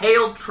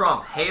 "Hail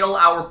Trump, hail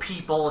our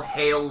people,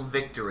 hail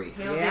victory."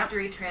 Hail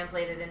victory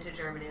translated into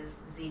German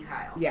is Sieg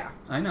Heil. Yeah.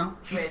 I know.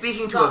 He's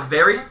speaking to a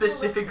very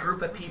specific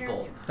group of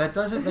people. That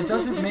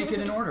doesn't make it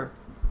in order.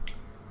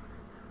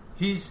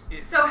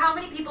 So how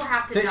many people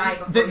have to die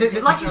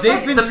before like you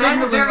said, the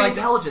man is very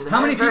intelligent. How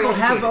many people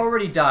have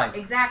already died?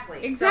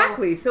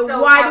 Exactly.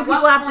 So why do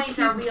people have to keep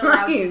keep are we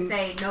allowed dying? to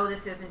say, no,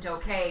 this isn't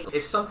okay?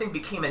 If something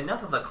became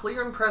enough of a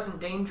clear and present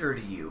danger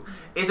to you,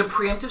 is a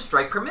preemptive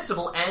strike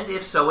permissible? And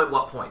if so, at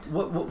what point?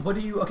 What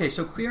do you... Okay,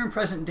 so clear and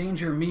present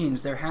danger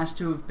means there has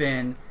to have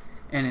been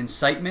an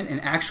incitement, an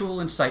actual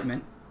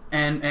incitement,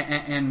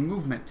 and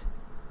movement.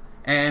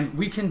 And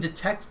we can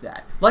detect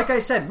that. Like I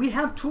said, we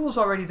have tools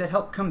already that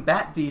help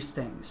combat these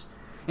things.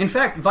 In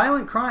fact,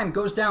 violent crime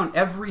goes down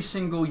every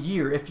single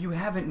year, if you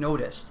haven't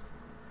noticed.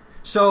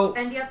 So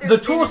the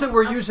tools that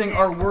we're using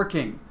are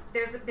working.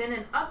 There's been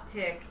an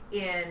uptick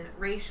in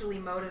racially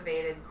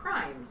motivated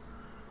crimes.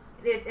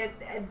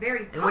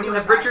 Very and when you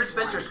have Richard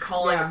Spencer's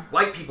calling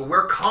white people,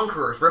 we're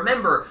conquerors.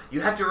 Remember,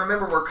 you have to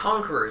remember we're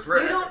conquerors.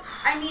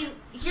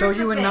 Here's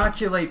you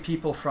inoculate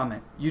people from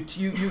it.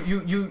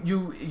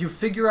 You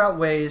figure out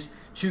ways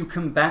to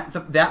combat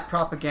that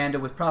propaganda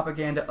with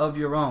propaganda of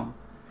your own.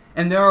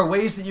 And there are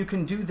ways that you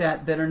can do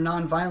that are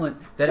nonviolent.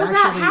 That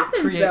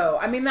happens, though.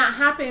 I mean, that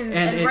happens,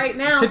 and right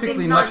now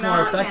typically much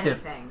more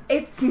effective.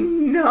 It's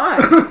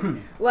not.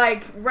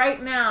 Like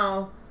right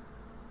now.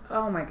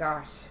 Oh my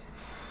gosh.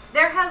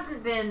 There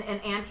hasn't been an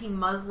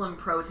anti-Muslim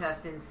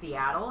protest in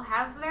Seattle,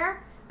 has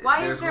there?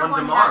 Why There's is there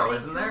one tomorrow, happening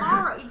isn't there?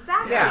 tomorrow?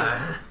 Exactly.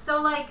 Yeah.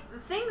 So,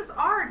 things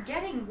are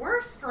getting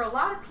worse for a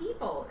lot of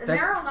people. And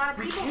there are a lot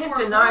of people We can't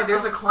who are deny more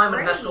there's a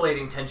climate of afraid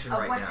escalating tension of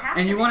right what's now.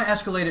 happening. And you want to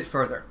escalate it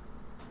further.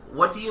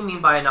 What do you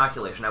mean by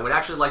inoculation? I would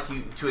actually like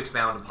to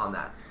expound upon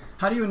that.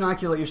 How do you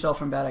inoculate yourself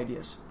from bad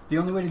ideas? The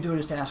only way to do it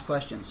is to ask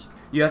questions.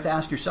 You have to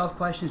ask yourself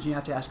questions, and you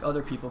have to ask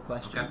other people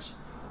questions.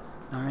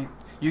 Okay. All right?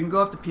 You can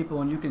go up to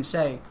people and you can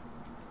say,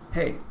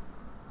 hey,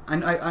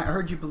 I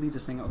heard you believe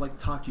this thing. I would like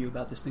to talk to you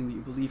about this thing that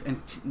you believe.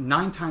 And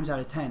 9 times out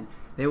of 10,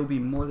 they will be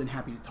more than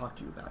happy to talk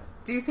to you about it.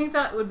 Do you think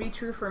that would be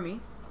true for me?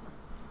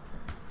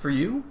 For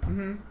you?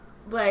 Mm-hmm.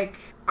 Like,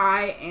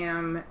 I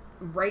am...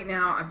 Right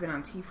now, I've been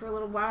on T for a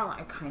little while.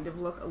 I kind of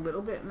look a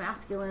little bit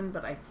masculine,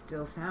 but I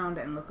still sound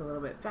and look a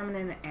little bit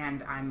feminine.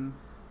 And I'm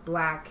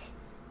black,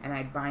 and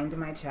I bind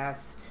my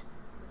chest.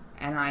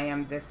 And I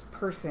am this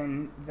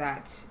person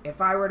that if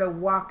I were to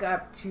walk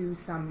up to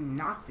some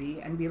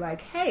Nazi and be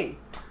like, hey,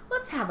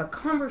 let's have a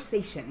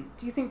conversation,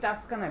 do you think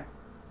that's going to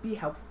be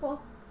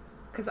helpful?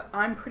 Because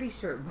I'm pretty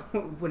sure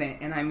it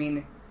wouldn't. And I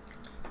mean...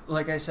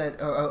 Like I said,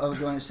 I was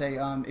going to say,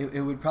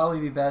 it would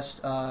probably be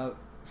best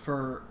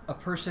for a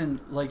person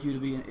like you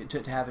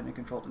to have it in a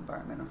controlled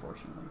environment,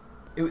 unfortunately.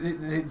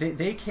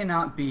 They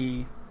cannot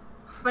be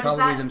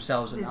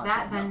themselves. Is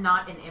that then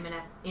not an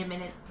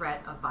imminent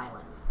threat of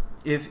violence?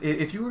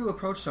 If you were to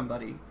approach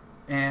somebody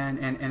and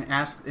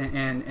ask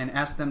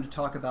them to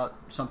talk about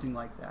something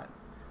like that,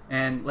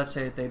 and let's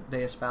say that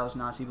they espouse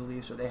Nazi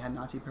beliefs or they had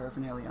Nazi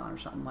paraphernalia on or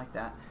something like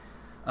that,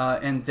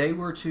 and they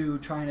were to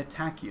try and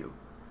attack you,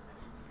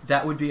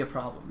 that would be a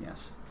problem,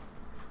 yes.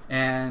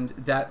 And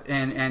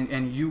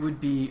you would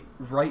be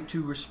right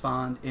to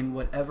respond in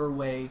whatever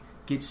way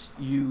keeps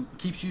you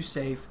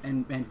safe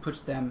and puts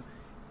them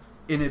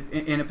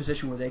in a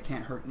position where they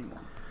can't hurt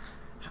anyone.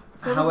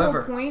 So the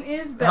whole point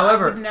is that I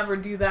would never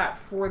do that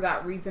for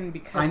that reason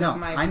because of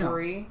my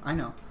worry. I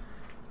know.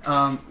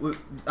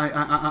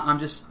 I'm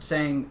just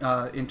saying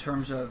in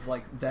terms of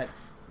like that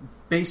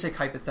basic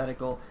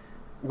hypothetical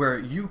where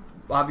you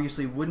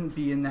obviously wouldn't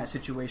be in that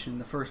situation in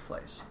the first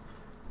place.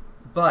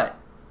 But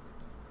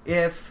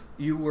if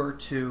you were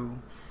to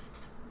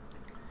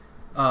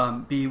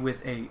be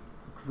with a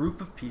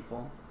group of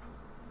people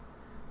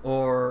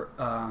or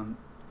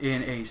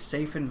in a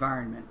safe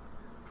environment,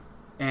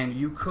 and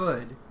you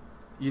could,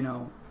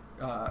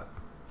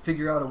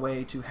 figure out a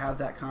way to have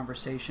that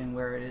conversation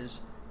where it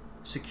is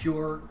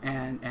secure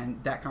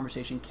and that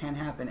conversation can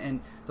happen,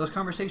 and those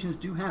conversations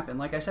do happen.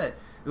 Like I said,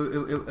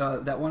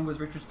 that one with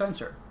Richard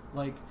Spencer,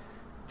 like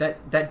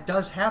that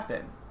does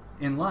happen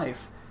in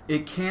life.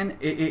 It can.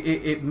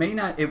 It may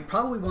not. It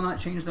probably will not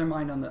change their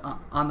mind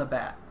on the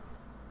bat.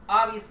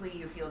 Obviously,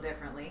 you feel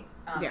differently,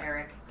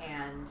 Eric.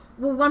 And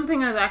well, one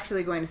thing I was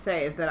actually going to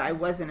say is that I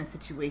was in a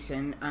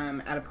situation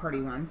at a party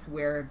once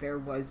where there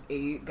was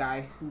a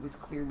guy who was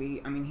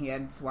clearly. I mean, he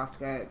had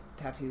swastika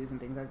tattoos and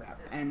things like that,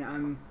 and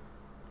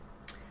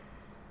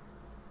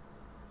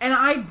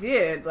I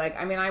did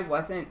I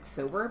wasn't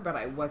sober, but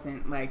I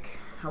wasn't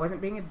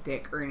being a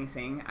dick or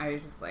anything. I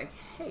was just like,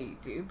 hey,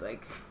 dude,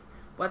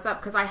 what's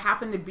up? Because I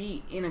happened to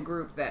be in a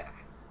group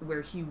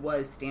where he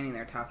was standing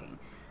there talking.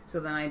 So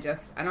then I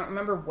don't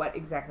remember what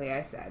exactly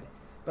I said,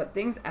 but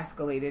things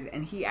escalated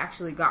and he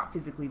actually got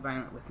physically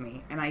violent with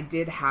me. And I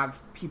did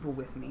have people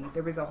with me.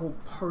 There was a whole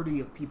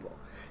party of people.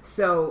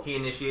 So he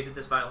initiated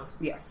this violence?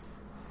 Yes.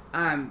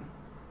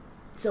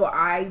 So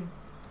I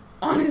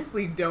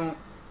honestly don't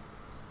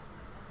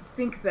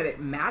think that it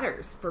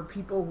matters for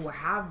people who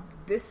have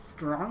this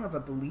strong of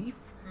a belief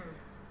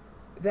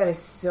that is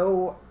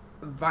so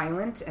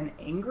violent and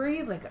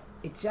angry.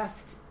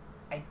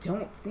 I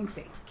don't think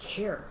they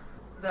care.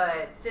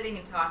 The sitting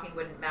and talking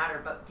wouldn't matter,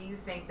 but do you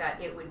think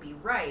that it would be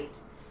right,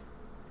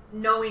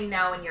 knowing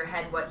now in your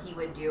head what he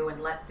would do,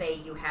 and let's say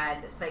you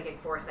had psychic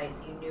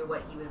foresights, you knew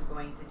what he was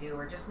going to do,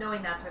 or just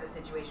knowing that's where the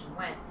situation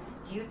went,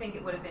 do you think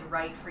it would have been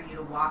right for you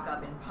to walk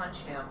up and punch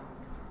him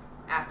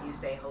after you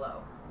say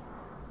hello?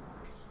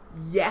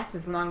 Yes,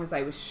 as long as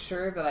I was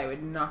sure that I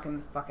would knock him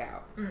the fuck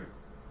out.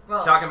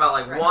 Well, talking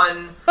about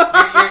one,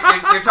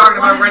 you're talking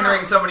about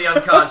rendering somebody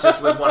unconscious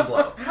with one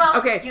blow. Well,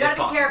 okay, you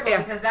gotta be careful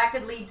because that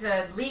could lead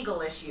to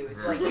legal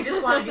issues. You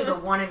just want to do the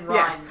one and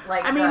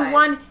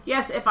run.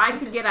 Yes. If I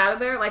could get out of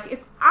there,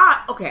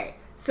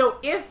 so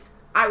if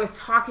I was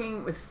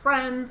talking with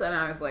friends and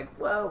I was like,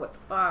 whoa, what the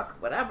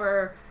fuck,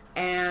 whatever,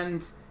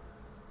 and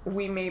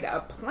we made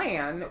a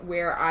plan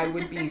where I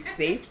would be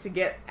safe to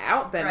get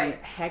out, then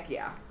heck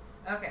yeah.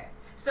 Okay,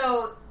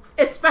 so...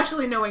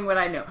 Especially knowing what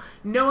I know.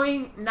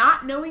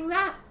 Not knowing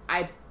that,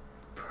 I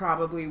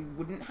probably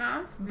wouldn't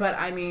have. Mm-hmm. But,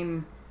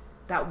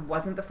 that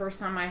wasn't the first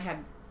time I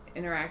had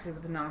interacted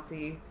with a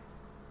Nazi.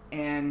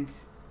 And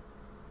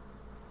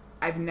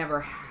I've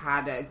never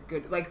had a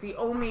good... the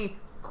only,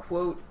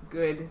 quote,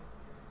 good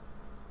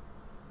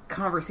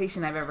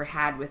conversation I've ever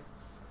had with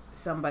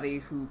somebody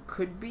who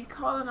could be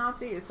called a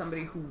Nazi is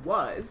somebody who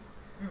was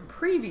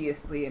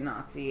previously a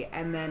Nazi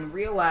and then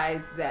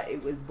realized that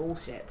it was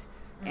bullshit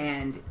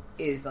and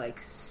is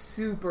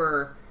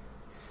super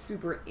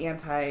super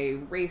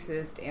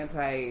anti-racist,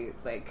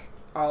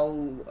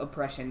 all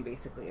oppression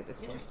basically at this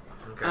point.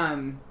 Okay.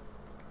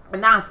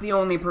 And that's the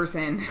only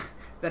person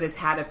that has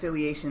had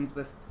affiliations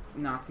with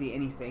Nazi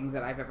anything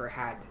that I've ever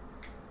had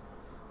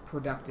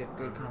productive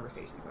good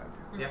conversations with.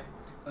 Yeah.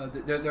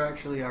 There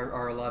actually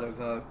are a lot of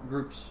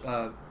groups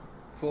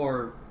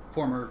for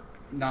former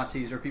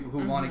Nazis or people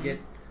who want to get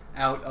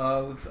out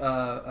of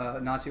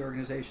Nazi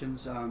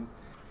organizations.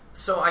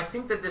 So I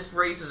think that this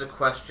raises a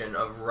question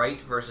of right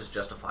versus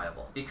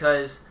justifiable,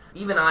 because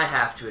even I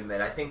have to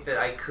admit, I think that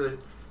I could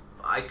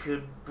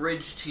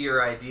bridge to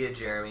your idea,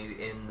 Jeremy,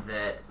 in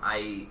that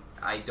I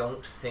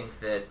don't think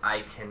that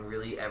I can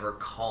really ever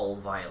call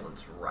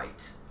violence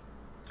right.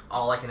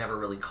 All I can ever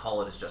really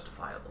call it is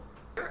justifiable.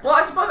 Well,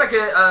 I suppose I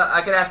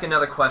could ask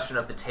another question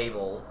of the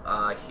table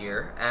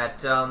here.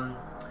 At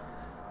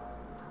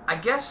I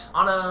guess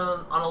on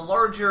a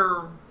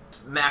larger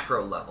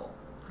macro level,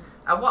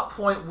 at what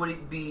point would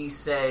it be,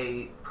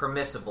 say,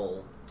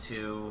 permissible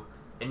to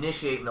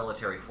initiate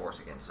military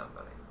force against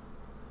somebody?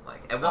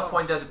 Like, at what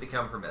point does it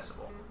become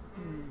permissible?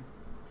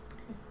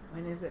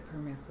 When is it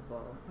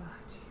permissible? Oh,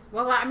 jeez.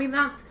 Well, I mean,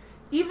 that's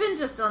even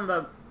just on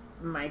the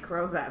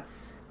micro.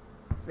 That's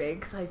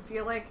big. 'Cause I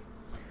feel like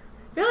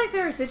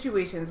there are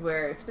situations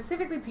where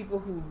specifically people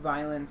who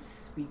violence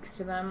speaks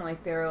to them.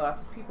 Like, there are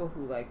lots of people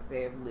who, like,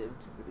 they have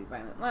lived really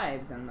violent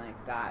lives, and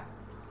like that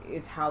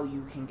is how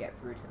you can get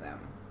through to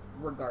them,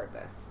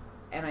 regardless.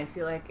 And I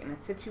feel like in a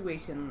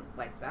situation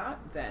like that,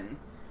 then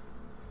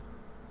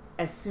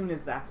as soon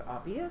as that's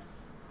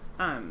obvious,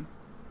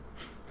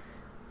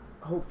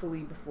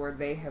 hopefully before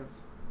they have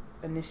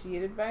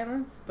initiated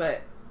violence,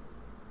 but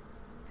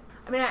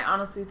I mean, I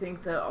honestly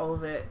think that all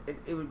of it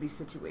would be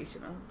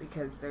situational,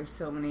 because there's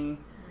so many,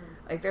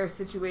 like, there are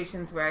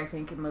situations where I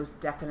think it most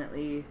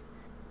definitely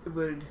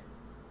would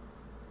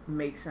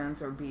make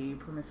sense or be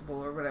permissible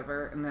or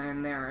whatever, and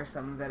then there are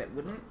some that it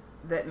wouldn't,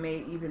 that may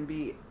even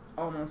be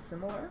almost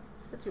similar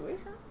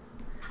situations,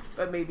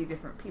 but maybe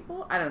different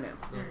people. I don't know.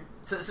 Yeah.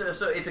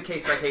 So it's a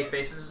case-by-case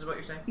basis, is what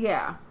you're saying?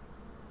 Yeah.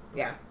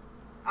 Yeah.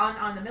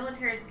 On the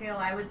military scale,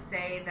 I would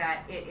say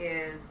that it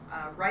is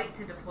right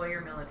to deploy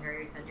your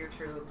military, send your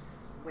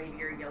troops, wave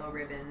your yellow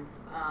ribbons,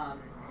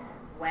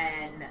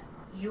 when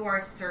you are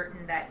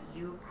certain that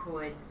you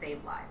could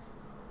save lives.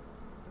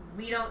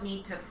 We don't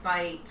need to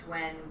fight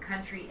when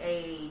country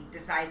A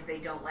decides they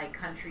don't like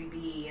country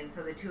B, and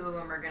so the two of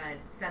them are going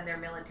to send their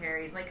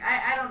militaries. Like,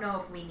 I don't know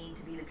if we need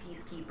to be the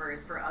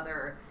peacekeepers for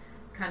other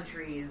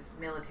countries'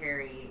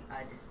 military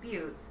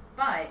disputes,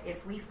 but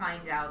if we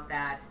find out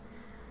that,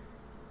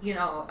 you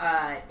know,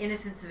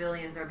 innocent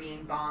civilians are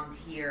being bombed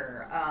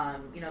here,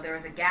 you know, there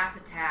was a gas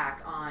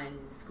attack on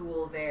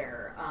school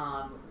there,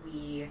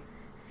 we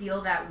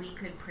feel that we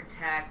could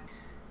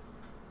protect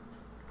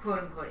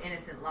quote-unquote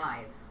innocent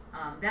lives,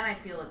 then I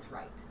feel it's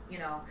right. You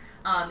know,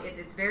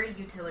 it's very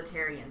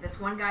utilitarian. This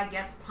one guy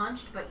gets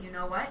punched, but you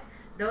know what?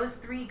 Those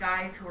three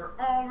guys who are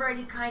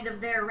already kind of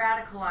there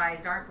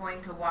radicalized aren't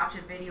going to watch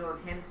a video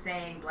of him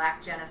saying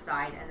black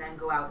genocide and then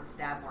go out and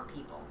stab more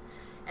people.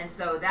 And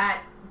so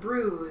that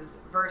bruise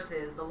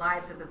versus the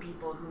lives of the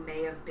people who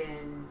may have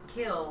been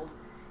killed,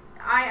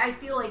 I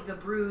feel like the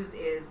bruise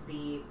is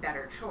the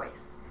better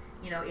choice.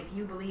 You know, if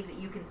you believe that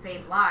you can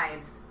save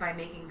lives by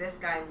making this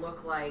guy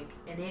look like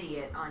an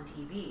idiot on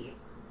TV,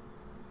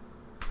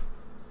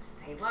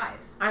 save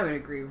lives. I would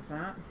agree with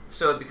that.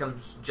 So it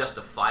becomes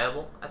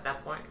justifiable at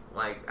that point?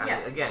 Like,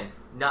 yes. I mean, again,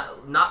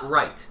 not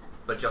right,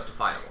 but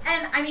justifiable.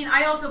 And, I mean,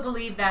 I also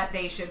believe that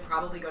they should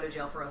probably go to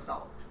jail for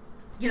assault.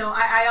 You know,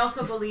 I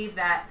also believe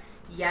that,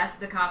 yes,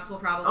 the cops will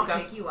probably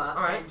pick you up,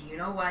 right. and you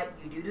know what?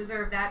 You do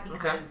deserve that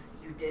because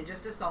you did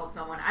just assault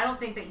someone. I don't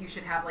think that you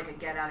should have, like, a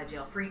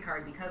get-out-of-jail-free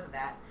card because of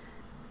that.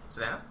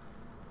 Savannah?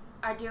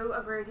 I do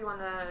agree with you on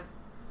the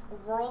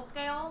world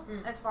scale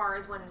as far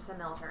as when it's a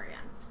military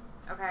end.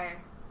 Okay?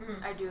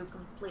 I do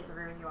completely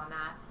agree with you on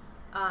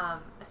that.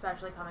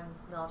 Especially coming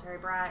military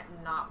brat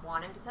and not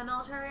wanting to send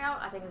military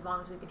out. I think as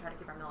long as we can try to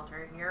keep our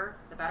military here,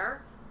 the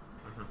better.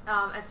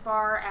 As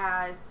far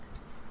as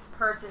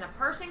person to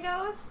person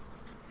goes,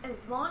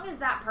 as long as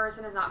that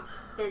person is not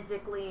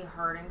physically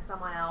hurting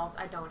someone else,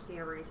 I don't see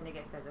a reason to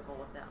get physical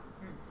with them.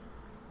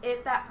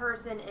 If that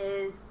person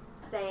is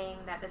saying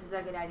that this is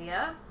a good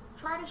idea,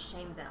 try to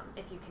shame them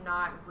if you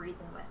cannot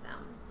reason with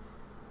them.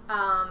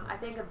 I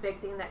think a big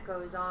thing that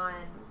goes on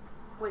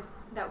with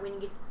that we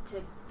need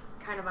to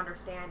kind of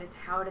understand is,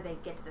 how do they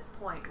get to this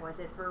point? Was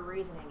it through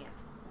reasoning?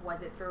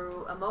 Was it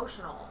through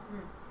emotional?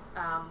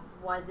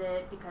 Was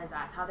it because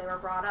that's how they were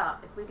brought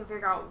up? If we can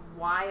figure out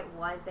why it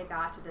was they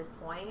got to this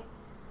point,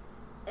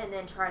 and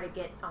then try to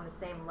get on the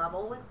same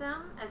level with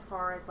them as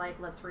far as, like,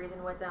 let's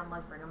reason with them,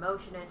 let's bring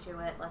emotion into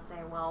it, let's say,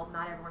 well,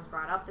 not everyone's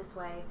brought up this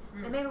way,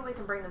 and maybe we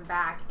can bring them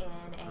back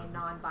in a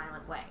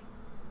non-violent way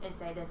and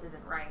say this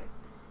isn't right.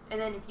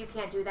 And then if you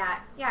can't do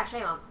that, yeah,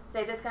 shame them.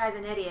 Say this guy's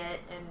an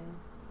idiot and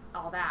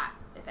all that.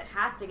 If it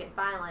has to get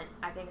violent,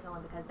 I think it's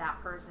only because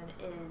that person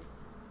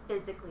is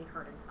physically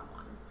hurting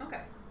someone.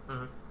 Okay.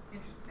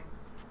 Interesting.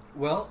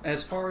 Well,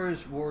 as far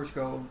as wars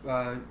go,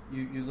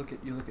 you look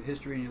at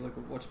history and you look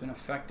at what's been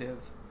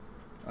effective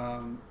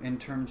in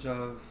terms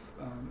of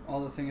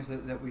all the things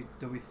that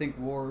we think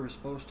war is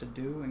supposed to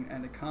do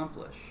and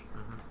accomplish,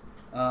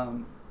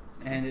 and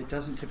it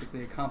doesn't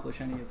typically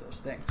accomplish any of those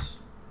things.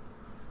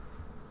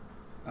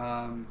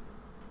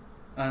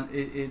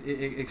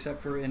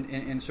 Except for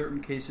in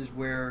certain cases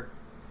where,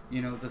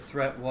 you know, the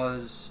threat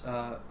was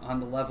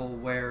on the level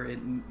where it,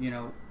 you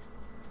know,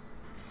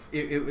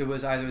 it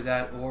was either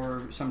that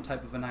or some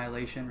type of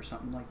annihilation or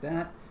something like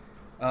that.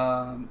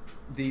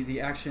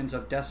 The actions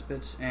of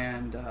despots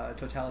and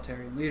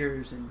totalitarian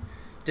leaders and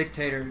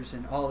dictators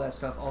and all that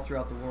stuff all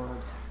throughout the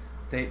world,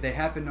 they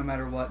happen no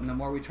matter what, and the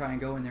more we try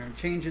and go in there and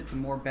change it, the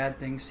more bad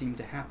things seem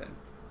to happen.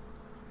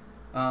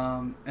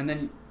 And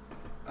then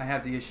I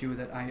have the issue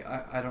that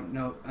I don't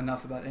know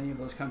enough about any of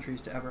those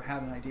countries to ever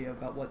have an idea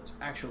about what's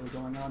actually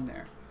going on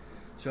there.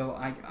 So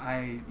I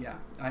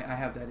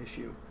have that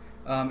issue.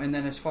 And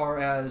then as far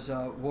as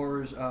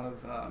wars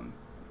of,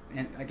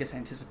 I guess,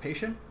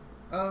 anticipation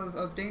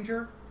of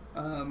danger,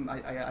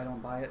 I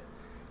don't buy it.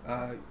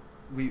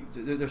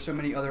 There's so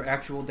many other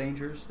actual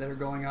dangers that are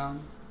going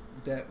on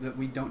that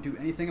we don't do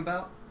anything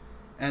about,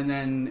 and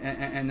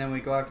then we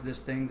go after this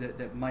thing that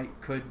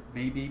could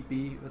maybe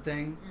be a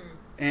thing.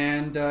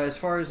 And as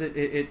far as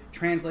it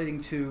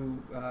translating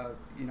to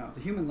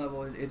the human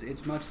level,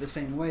 it's much the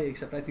same way,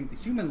 except I think the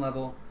human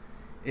level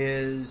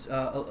is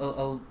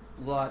a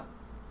lot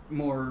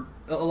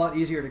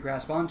easier to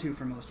grasp onto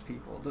for most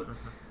people.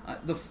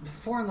 The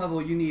foreign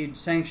level, you need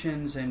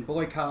sanctions and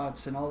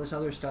boycotts and all this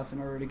other stuff in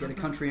order to get a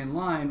country in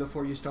line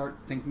before you start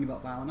thinking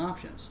about violent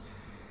options.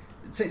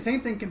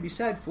 Same thing can be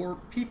said for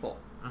people.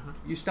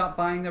 You stop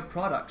buying their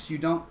products. You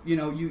don't,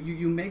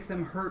 you make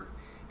them hurt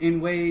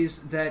in ways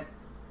that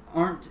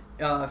aren't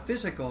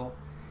physical,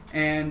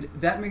 and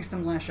that makes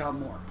them lash out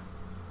more.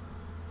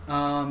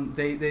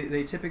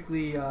 They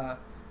typically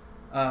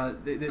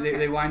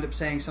they wind up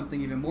saying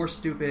something even more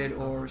stupid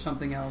or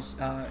something else,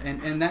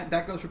 and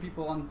that goes for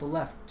people on the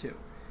left too.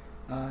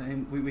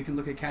 And we can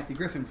look at Kathy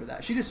Griffin for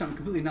that. She did something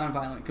completely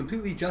nonviolent,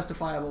 completely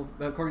justifiable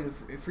according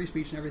to free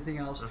speech and everything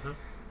else.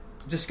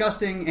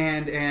 Disgusting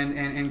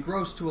and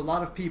gross to a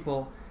lot of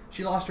people.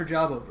 She lost her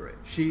job over it.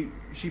 She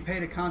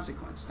paid a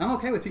consequence. I'm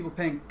okay with people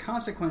paying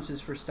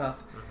consequences for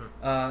stuff.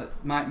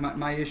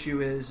 My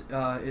issue is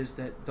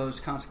that those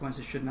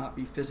consequences should not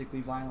be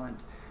physically violent,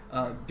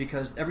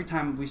 because every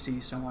time we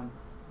see someone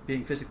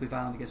being physically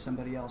violent against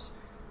somebody else,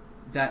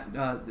 that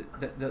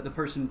the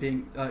person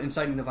being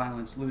inciting the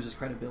violence loses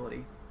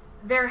credibility.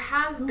 There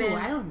has been.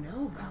 I don't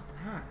know about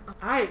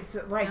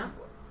that.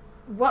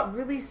 What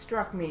really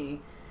struck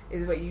me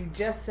is what you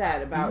just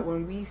said about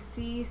when we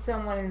see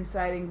someone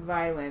inciting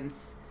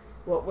violence.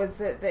 What was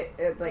the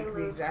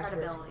exact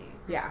credibility?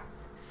 Yeah.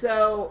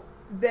 So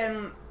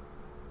then,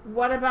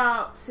 what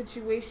about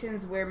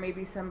situations where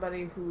maybe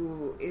somebody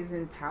who is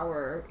in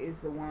power is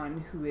the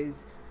one who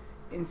is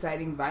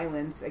inciting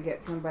violence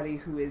against somebody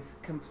who is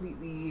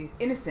completely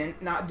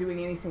innocent, not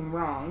doing anything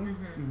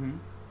wrong,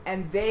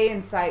 and they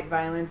incite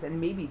violence and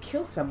maybe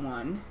kill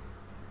someone,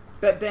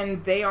 but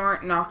then they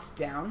aren't knocked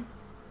down?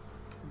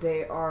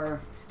 They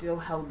are still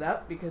held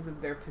up because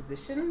of their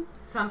position.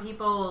 Some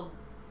people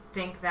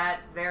think that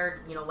they're,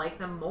 like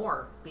them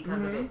more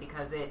because of it,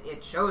 because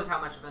it shows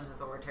how much of an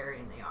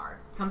authoritarian they are.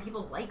 Some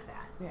people like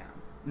that. Yeah.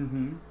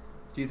 Do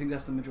you think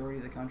that's the majority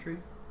of the country?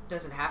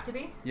 Does it have to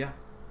be? Yeah.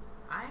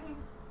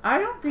 I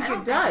don't think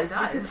it does.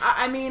 Because,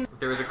 I mean...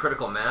 There is a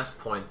critical mass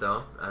point,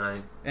 though,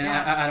 I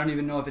don't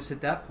even know if it's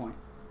hit that point.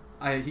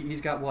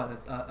 He's got, what,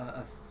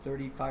 a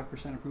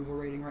 35% approval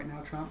rating right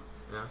now, Trump?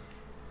 Yeah.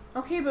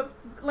 Okay, but,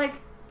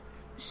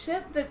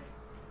 shit that,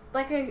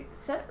 like I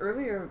said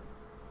earlier,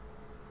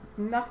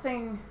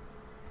 nothing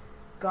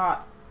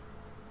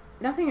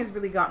has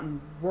really gotten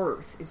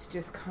worse. It's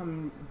just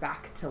come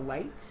back to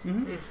light.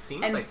 It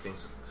seems like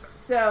things.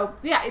 So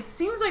yeah, it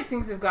seems like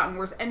things have gotten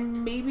worse,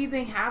 and maybe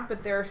they have.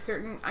 But there are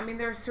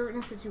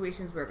certain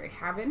situations where they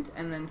haven't,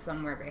 and then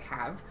some where they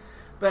have.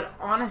 But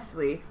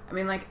honestly,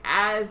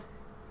 as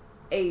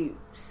a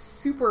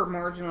super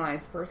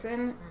marginalized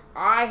person,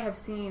 I have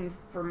seen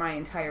for my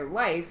entire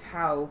life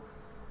how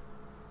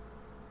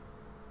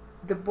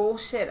the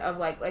bullshit of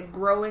like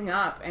growing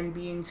up and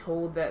being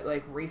told that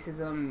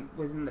racism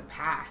was in the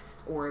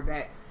past, or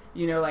that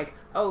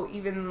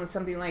even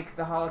something like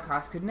the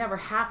Holocaust could never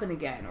happen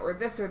again, or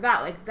this or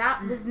that,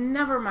 that was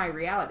never my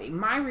reality.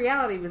 My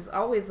reality was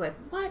always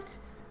what?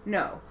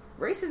 No,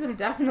 racism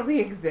definitely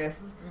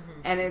exists,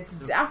 and it's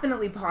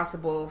definitely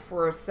possible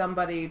for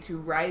somebody to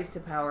rise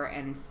to power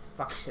and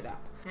fuck shit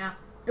up. Yeah.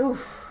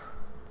 Oof.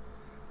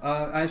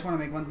 I just want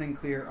to make one thing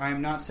clear. I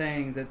am not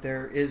saying that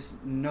there is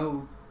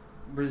no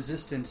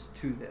resistance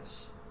to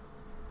this,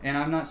 and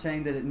I'm not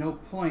saying that at no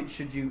point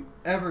should you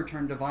ever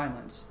turn to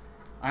violence.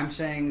 I'm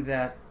saying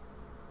that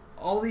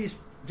all these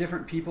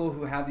different people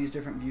who have these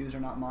different views are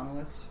not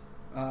monoliths.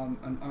 They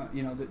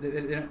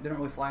don't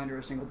really fly under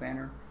a single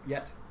banner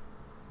yet.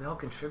 They all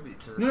contribute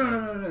to this.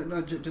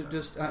 No.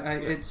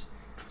 It's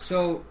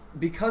so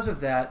because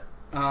of that,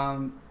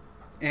 and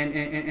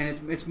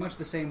it's much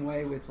the same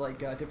way with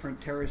different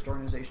terrorist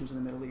organizations in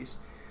the Middle East.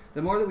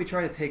 The more that we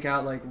try to take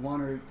out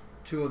one or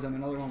two of them,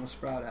 another one will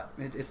sprout out.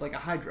 It's like a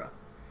hydra,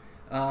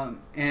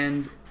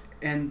 and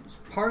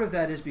part of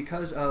that is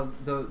because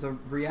of the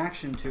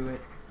reaction to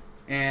it,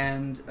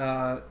 and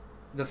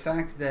the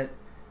fact that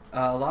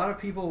a lot of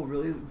people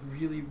really,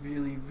 really,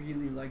 really,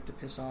 really like to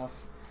piss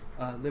off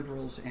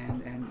liberals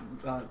and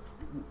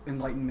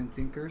Enlightenment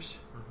thinkers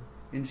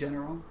in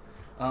general.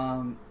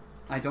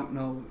 I don't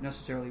know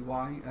necessarily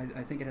why.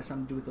 I think it has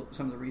something to do with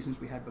some of the reasons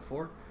we had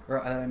before,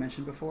 or that I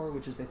mentioned before,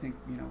 which is they think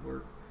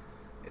we're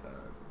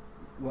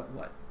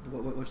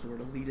what's the word,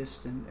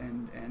 elitist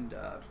and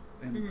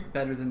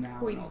better than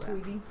now and all that.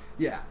 Hoity-toity.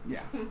 Yeah.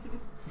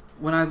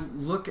 When I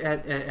look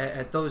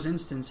at those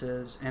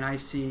instances and I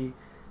see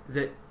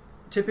that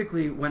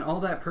typically when all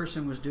that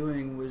person was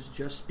doing was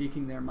just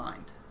speaking their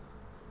mind,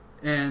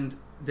 and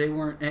they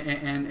weren't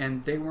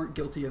and they weren't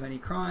guilty of any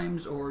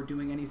crimes or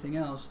doing anything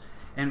else,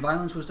 and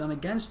violence was done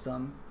against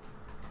them,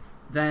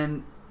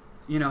 then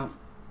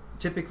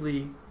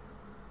typically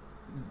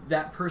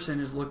that person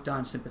is looked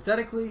on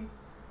sympathetically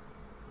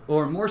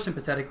or more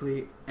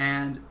sympathetically.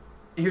 And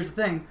here's the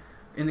thing,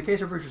 in the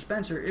case of Richard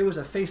Spencer, it was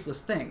a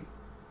faceless thing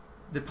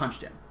that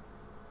punched him.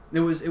 It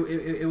was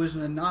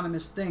an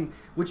anonymous thing,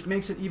 which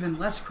makes it even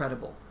less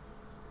credible,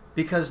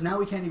 because now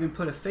we can't even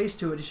put a face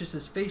to it. It's just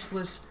this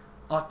faceless,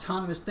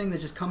 autonomous thing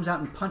that just comes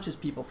out and punches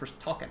people for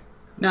talking.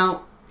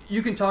 Now,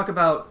 you can talk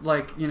about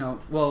the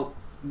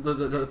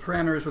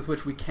parameters with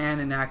which we can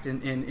enact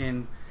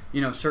in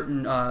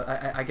certain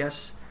I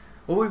guess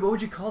what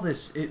would you call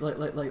this?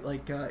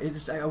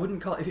 I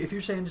wouldn't call it, if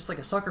you're saying just like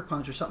a sucker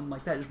punch or something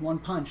like that, just one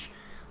punch.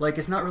 Like,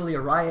 it's not really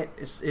a riot.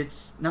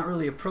 It's not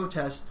really a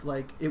protest.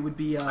 Like, it would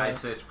be. I'd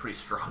say it's a pretty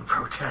strong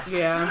protest.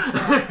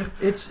 Yeah.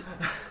 It's.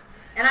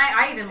 And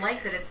I even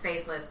like that it's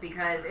faceless,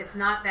 because it's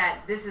not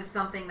that this is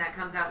something that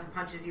comes out and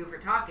punches you for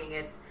talking.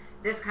 It's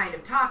this kind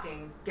of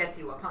talking gets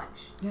you a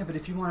punch. Yeah, but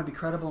if you want to be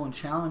credible and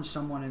challenge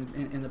someone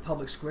in the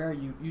public square,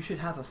 you should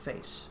have a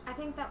face. I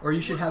think that, or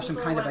you should have some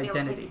kind of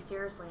identity. Take you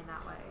seriously in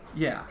that way.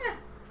 Yeah.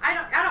 I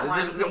don't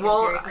want to be taken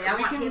seriously. I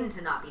want him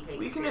to not be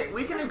taken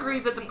seriously. We can agree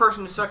that the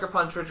person who sucker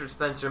punched Richard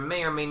Spencer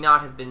may or may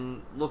not have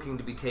been looking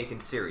to be taken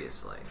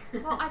seriously.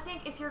 Well, I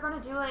think if you're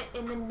going to do it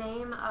in the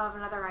name of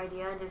another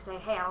idea and just say,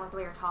 hey, I don't like the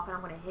way you're talking,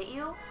 I'm going to hit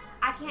you,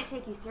 I can't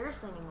take you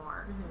seriously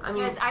anymore. Mm-hmm.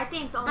 Because I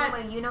think the only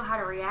way you know how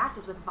to react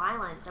is with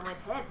violence and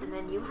with hits, and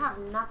then you have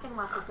nothing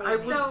left to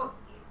say. So,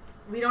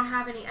 we don't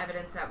have any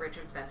evidence that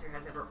Richard Spencer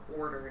has ever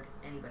ordered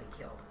anybody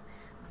killed.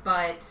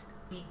 But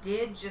we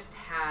did just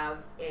have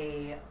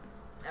a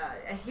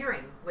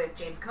hearing with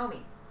James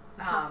Comey.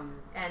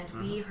 And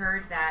we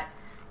heard that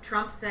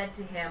Trump said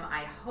to him,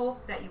 I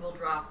hope that you will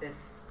drop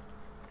this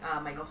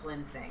Michael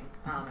Flynn thing.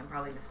 I'm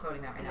probably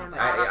misquoting that right now. But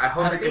I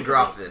hope you can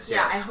drop this,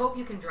 Yeah, yes. I hope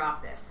you can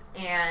drop this.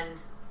 And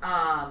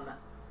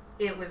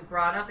it was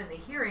brought up in the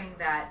hearing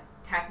that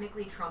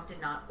technically Trump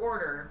did not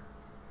order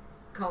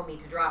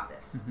Comey to drop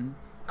this.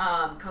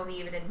 Mm-hmm. Comey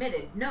even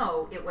admitted,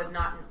 no, it was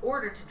not an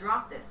order to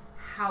drop this.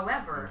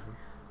 However,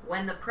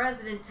 when the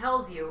president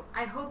tells you,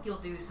 I hope you'll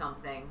do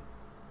something,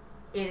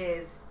 it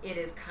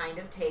is kind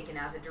of taken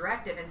as a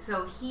directive. And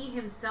so he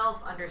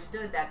himself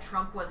understood that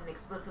Trump wasn't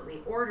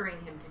explicitly ordering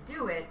him to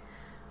do it,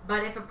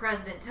 but if a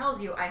president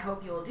tells you, I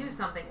hope you will do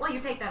something, well, you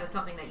take that as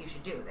something that you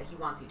should do, that he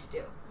wants you to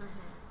do.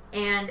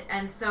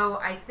 And so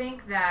I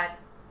think that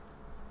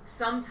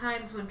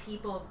sometimes when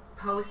people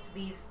post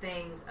these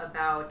things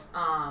about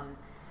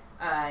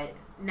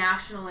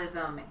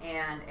nationalism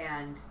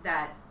and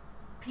that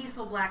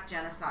peaceful black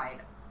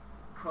genocide,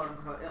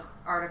 quote-unquote,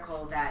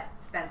 article that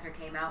Spencer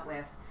came out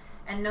with,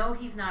 and no,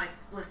 he's not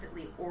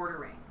explicitly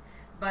ordering,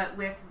 but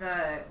with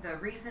the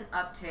recent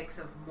upticks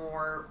of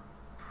more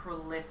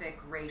prolific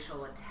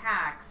racial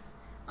attacks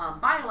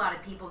by a lot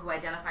of people who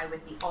identify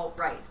with the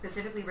alt-right,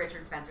 specifically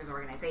Richard Spencer's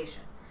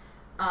organization,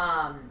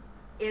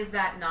 is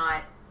that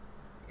not,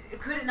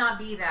 could it not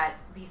be that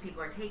these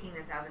people are taking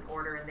this as an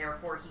order, and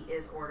therefore he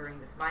is ordering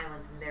this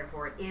violence, and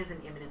therefore it is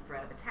an imminent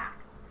threat of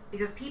attack?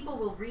 Because people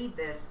will read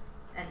this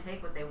and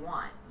take what they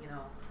want,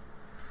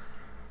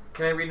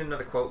 Can I read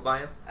another quote by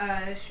him?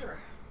 Sure.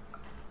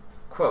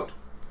 Quote,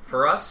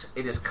 "For us,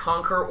 it is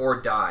conquer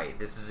or die.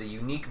 This is a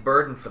unique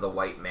burden for the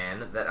white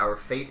man, that our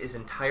fate is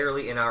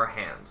entirely in our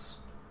hands."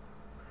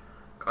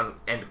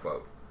 End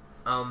quote.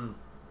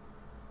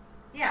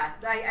 Yeah,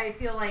 I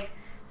feel like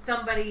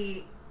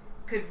somebody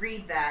could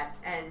read that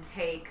and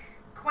take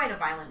quite a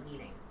violent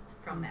meaning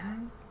from that.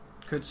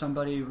 Could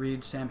somebody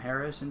read Sam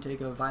Harris and take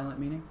a violent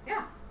meaning?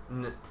 Yeah.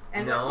 No.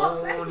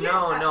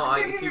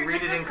 Here, If you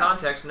read it in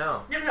context,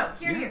 no. No.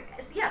 Here.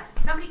 Yes,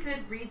 somebody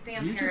could read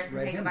Sam You Harris just and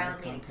read take a him out of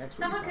violent meaning. context.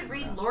 Someone What are could you read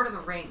talking about? Lord of the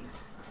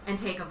Rings and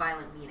take a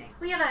violent meaning.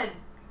 We had a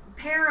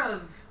pair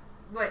of,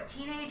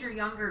 teenage or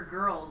younger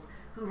girls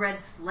who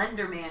read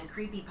Slender Man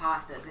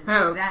creepypastas and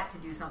took that to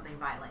do something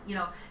violent.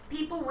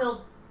 People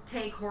will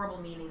take horrible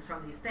meanings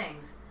from these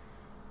things.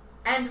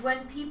 And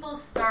when people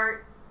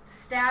start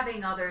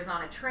stabbing others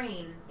on a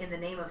train in the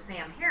name of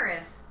Sam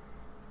Harris,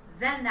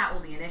 then that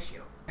will be an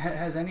issue.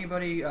 Has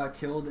anybody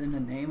killed in the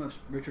name of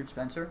Richard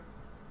Spencer?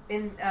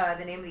 In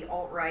the name of the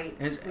alt-right,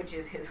 which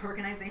is his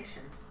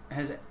organization.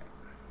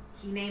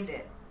 He named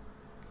it.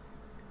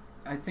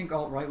 I think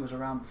alt-right was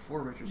around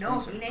before Richard No,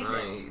 Spencer. he named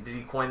it. Did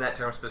he coin that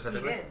term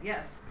specifically? He did,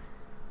 yes.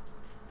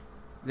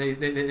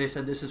 They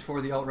said this is for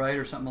the alt-right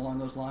or something along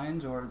those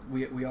lines, or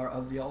we are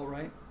of the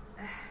alt-right?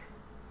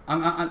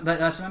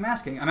 That's what I'm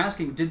asking. I'm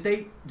asking, did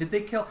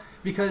they kill?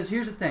 Because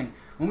here's the thing: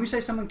 when we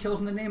say someone kills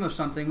in the name of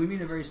something, we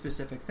mean a very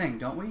specific thing,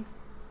 don't we?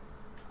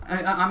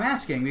 I'm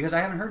asking because I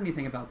haven't heard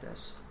anything about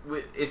this.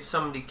 If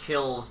somebody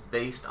kills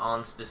based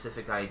on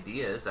specific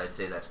ideas, I'd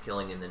say that's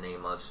killing in the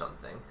name of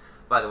something.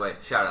 By the way,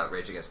 shout out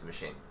Rage Against the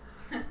Machine.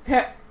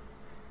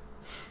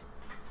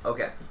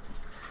 Okay.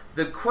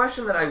 The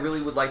question that I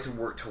really would like to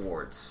work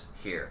towards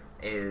here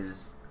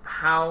is,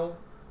 how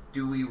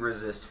do we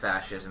resist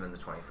fascism in the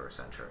 21st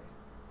century?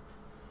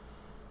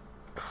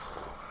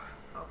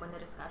 Open the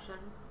discussion.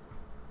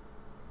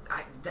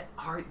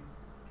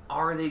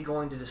 Are they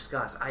going to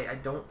discuss? I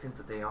don't think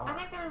that they are. I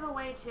think there's a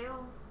way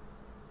to.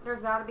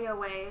 There's got to be a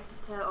way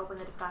to open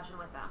the discussion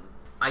with them.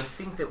 I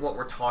think that what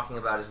we're talking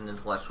about is an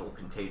intellectual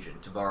contagion,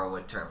 to borrow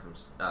a term from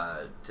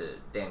to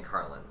Dan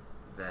Carlin,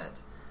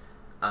 that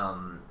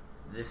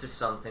this is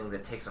something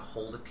that takes a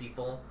hold of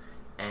people,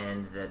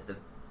 and that the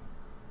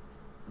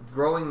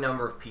growing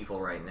number of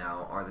people right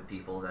now are the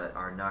people that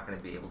are not going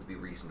to be able to be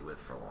reasoned with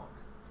for long.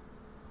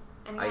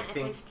 And I again,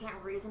 think if you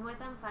can't reason with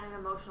them, find an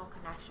emotional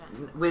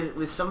connection.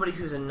 with somebody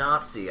who's a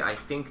Nazi, I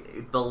think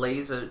it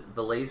belays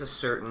a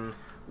certain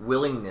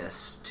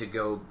willingness to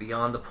go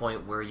beyond the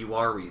point where you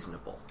are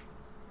reasonable.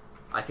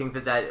 I think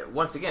that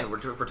once again,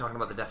 if we're talking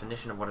about the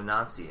definition of what a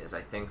Nazi is,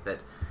 I think that,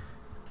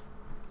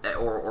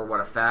 or what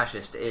a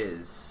fascist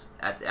is,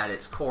 at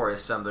its core,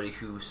 is somebody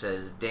who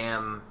says,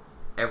 damn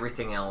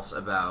everything else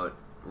about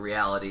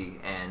reality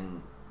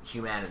and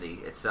humanity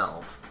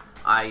itself.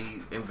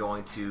 I am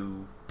going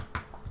to,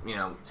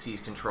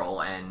 seize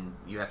control, and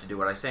you have to do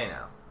what I say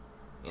now.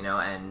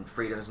 And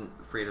freedom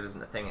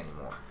isn't a thing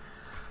anymore.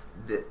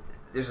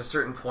 There's a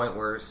certain point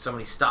where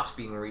somebody stops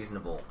being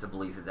reasonable to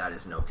believe that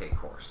is an okay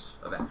course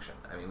of action.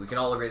 I mean, we can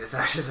all agree that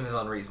fascism is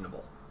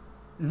unreasonable.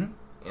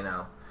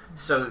 Mm-hmm.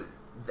 So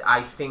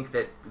I think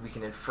that we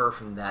can infer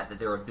from that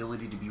their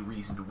ability to be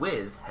reasoned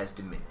with has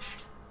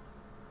diminished.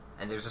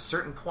 And there's a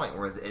certain point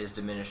where it is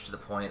diminished to the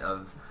point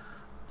of,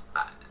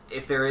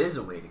 if there is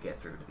a way to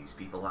get through to these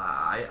people,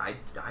 I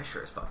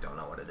sure as fuck don't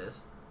know what it is.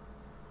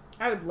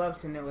 I would love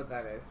to know what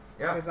that is.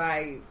 Yeah.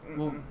 Because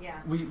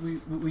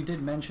we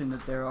did mention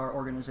that there are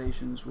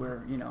organizations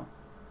where,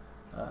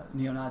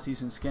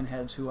 neo-Nazis and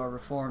skinheads who are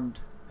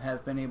reformed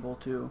have been able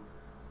to,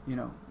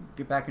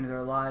 get back into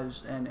their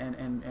lives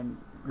and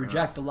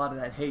reject a lot of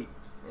that hate.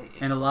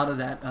 And a lot of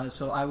that,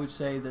 so I would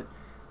say that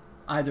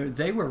either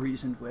they were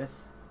reasoned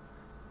with,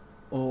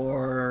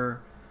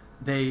 or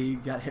they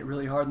got hit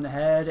really hard in the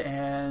head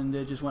and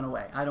it just went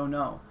away. I don't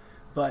know.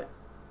 But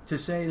to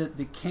say that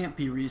they can't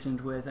be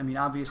reasoned with, I mean,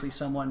 obviously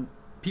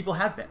people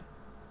have been.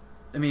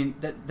 I mean,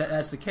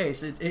 that's the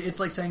case. It's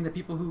like saying that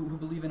people who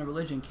believe in a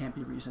religion can't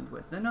be reasoned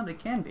with. No, they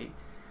can be.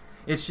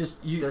 It's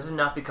just... Does it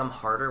not become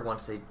harder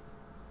once they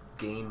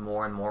gain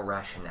more and more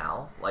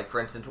rationale? Like, for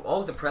instance,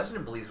 the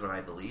president believes what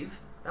I believe.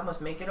 That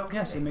must make it okay.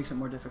 Yes, it makes it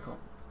more difficult.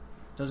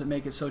 Does it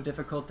make it so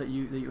difficult that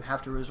you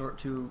have to resort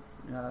to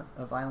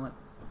a violent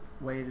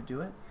way to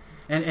do it?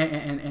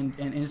 And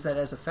is that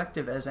as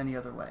effective as any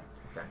other way?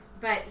 Okay.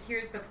 But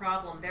here's the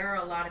problem. There are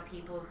a lot of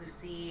people who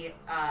see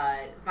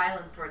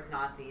violence towards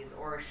Nazis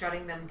or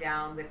shutting them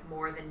down with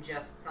more than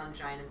just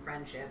sunshine and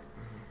friendship.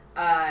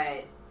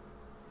 Mm-hmm.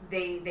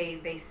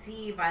 They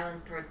see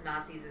violence towards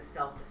Nazis as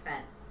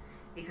self-defense.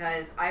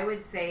 Because I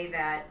would say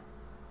that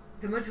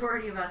the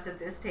majority of us at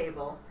this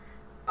table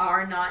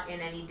are not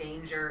in any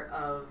danger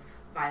of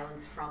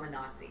violence from a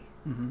Nazi.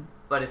 Mm-hmm.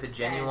 But if a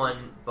genuine...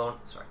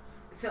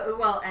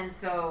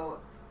 So,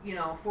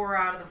 4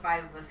 out of the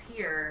 5 of us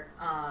here,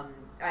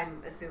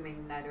 I'm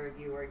assuming neither of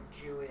you are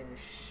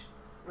Jewish,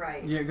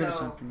 right? Yeah, good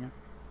assumption,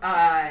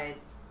 yeah.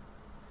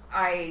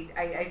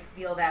 I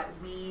feel that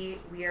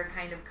we are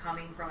kind of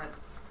coming from a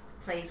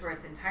place where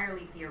it's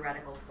entirely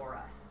theoretical for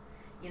us.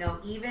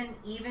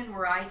 Even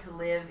were I to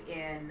live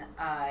in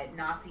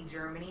Nazi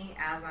Germany,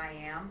 as I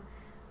am,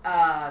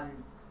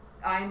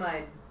 I'm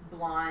a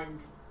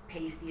blonde,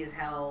 pasty as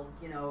hell,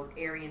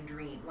 Aryan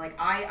dream. Like,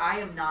 I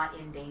am not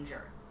in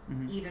danger,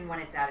 mm-hmm. even when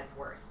it's at its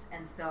worst.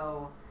 And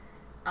so,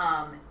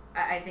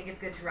 I think it's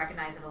good to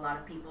recognize that a lot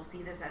of people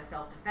see this as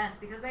self-defense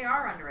because they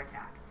are under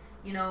attack.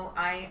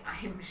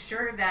 I'm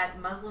sure that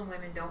Muslim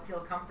women don't feel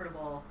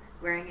comfortable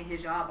wearing a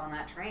hijab on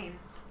that train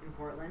in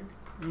Portland,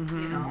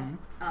 mm-hmm.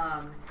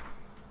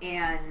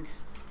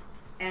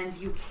 And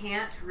you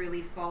can't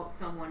really fault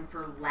someone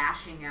for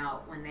lashing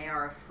out when they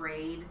are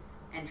afraid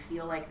and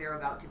feel like they're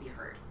about to be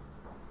hurt.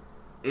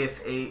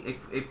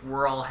 If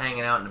we're all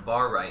hanging out in a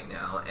bar right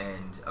now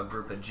and a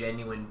group of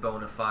genuine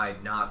bona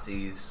fide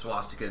Nazis,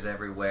 swastikas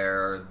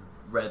everywhere,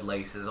 red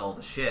laces, all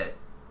the shit,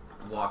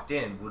 walked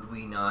in, would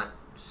we not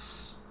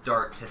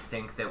start to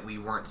think that we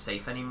weren't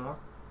safe anymore?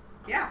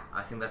 Yeah.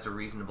 I think that's a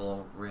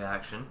reasonable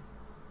reaction.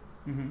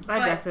 Mm-hmm.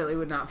 I definitely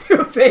would not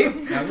feel safe.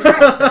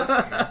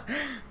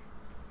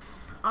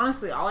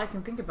 Honestly, all I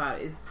can think about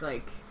is,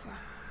 like,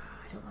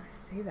 I don't want to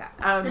say that.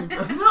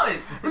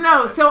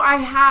 No, so I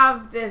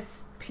have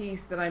this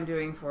piece that I'm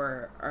doing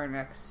for our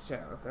next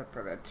show,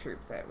 for the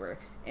troupe that we're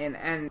in,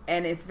 and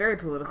it's very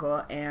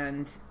political,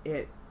 and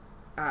it,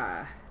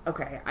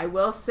 okay, I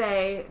will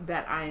say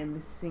that I am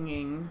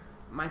singing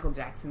Michael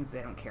Jackson's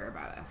They Don't Care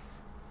About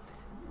Us.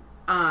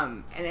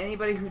 And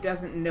anybody who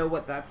doesn't know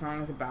what that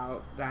song is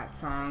about, that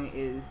song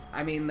is,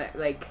 I mean,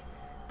 like,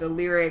 the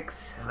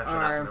lyrics I'm actually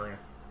not familiar.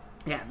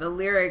 Yeah, the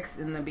lyrics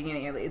in the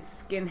beginning,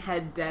 it's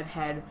skinhead,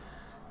 deadhead,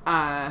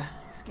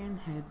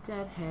 skinhead,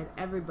 deadhead,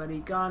 everybody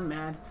gone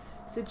mad,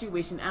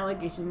 situation,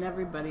 allegation,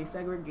 everybody,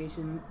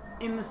 segregation,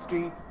 in the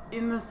street,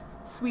 in the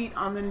suite,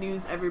 on the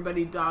news,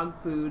 everybody dog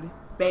food,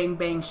 bang,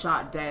 bang,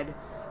 shot dead,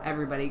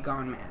 everybody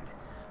gone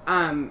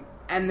mad.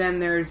 And then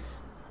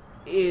there's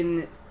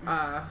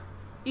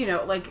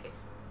like,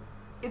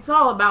 it's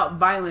all about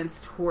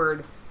violence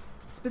toward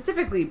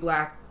specifically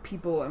black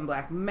people and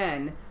black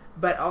men,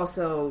 but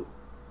also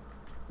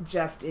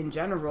just in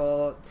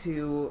general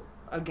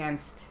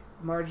against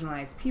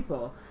marginalized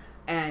people.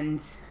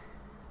 And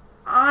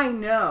I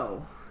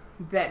know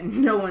that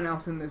no one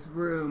else in this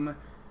room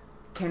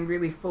can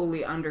really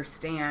fully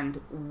understand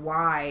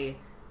why,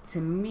 to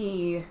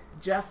me,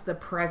 just the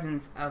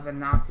presence of a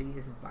Nazi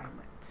is violent.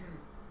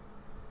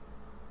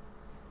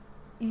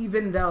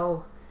 Even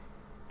though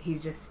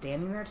he's just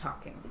standing there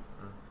talking,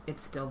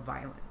 it's still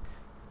violent.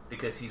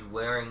 Because he's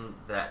wearing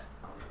that.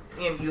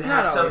 And you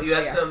Not have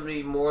always,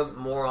 somebody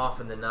more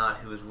often than not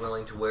who is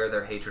willing to wear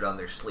their hatred on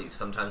their sleeve.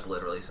 Sometimes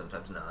literally,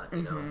 sometimes not.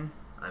 You know,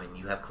 I mean,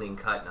 you have clean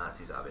cut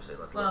Nazis, obviously.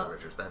 Let's look at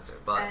Richard Spencer.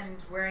 But and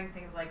wearing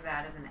things like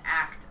that is an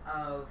act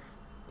of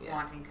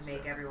wanting to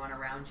make everyone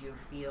around you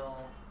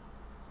feel.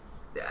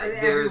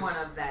 Everyone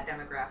of that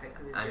demographic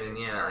who is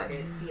your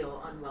target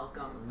feel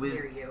unwelcome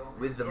near you.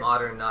 With the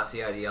modern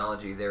Nazi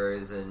ideology, there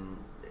is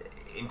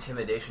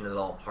intimidation is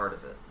all part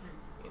of it.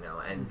 You know,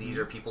 and these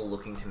are people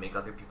looking to make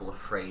other people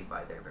afraid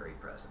by their very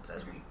presence,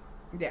 as we...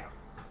 Yeah.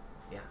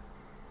 Yeah.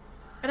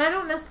 And I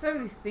don't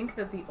necessarily think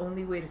that the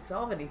only way to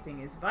solve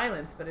anything is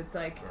violence, but it's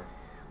like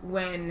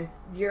when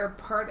you're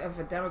part of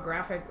a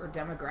demographic or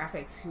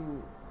demographics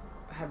who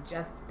have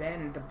just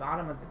been the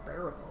bottom of the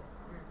barrel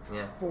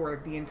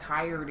for the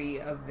entirety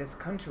of this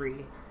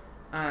country,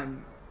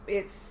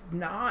 it's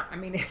not... I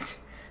mean, it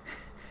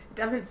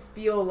doesn't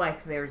feel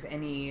like there's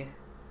any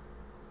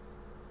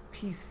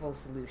peaceful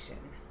solution.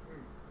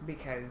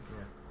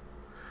 Because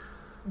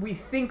we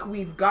think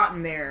we've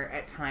gotten there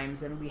at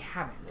times and we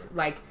haven't.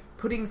 Like,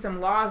 putting some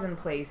laws in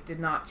place did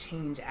not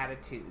change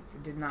attitudes.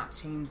 It did not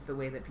change the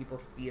way that people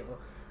feel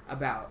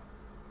about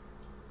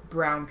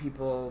brown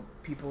people,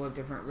 people of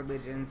different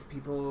religions,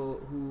 people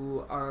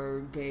who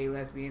are gay,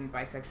 lesbian,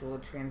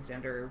 bisexual,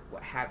 transgender,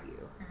 what have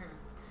you.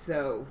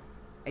 So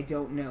I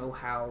don't know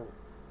how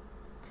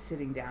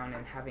sitting down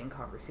and having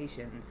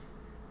conversations...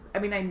 I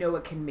mean, I know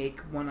it can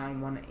make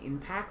one-on-one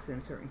impacts in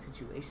certain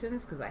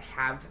situations because I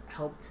have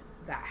helped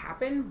that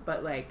happen,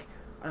 but like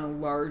on a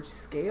large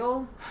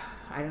scale,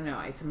 I don't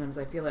know. Sometimes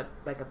I feel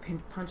like a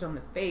punch on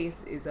the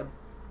face is a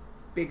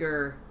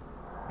bigger.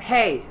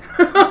 Hey,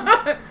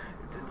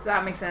 does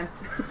that make sense?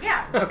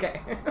 Yeah.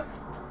 Okay.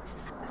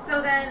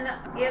 So then,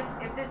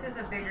 if this is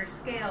a bigger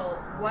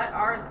scale, what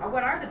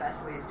are the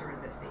best ways to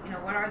resist it? You know,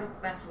 what are the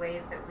best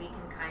ways that we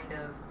can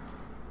kind of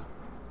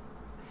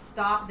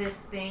stop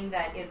this thing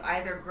that is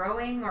either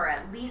growing or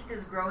at least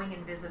is growing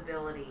in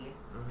visibility?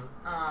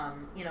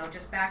 You know,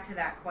 just back to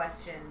that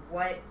question,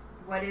 what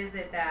is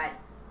it that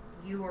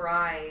you or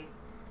I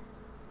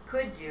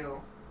could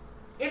do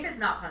if it's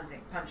not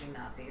punching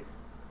Nazis?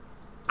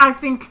 I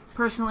think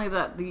personally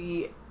that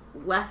the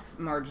less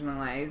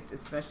marginalized,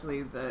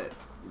 especially the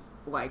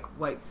like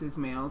white cis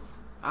males,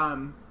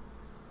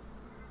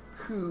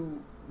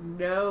 who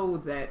know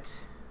that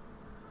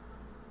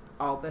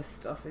all this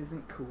stuff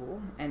isn't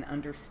cool and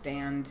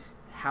understand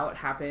how it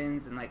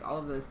happens and like all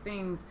of those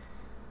things,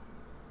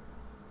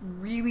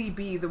 really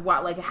be the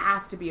what, like it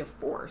has to be a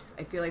force.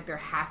 I feel like there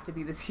has to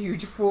be this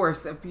huge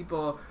force of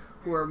people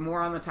who are more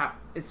on the top,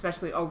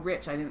 especially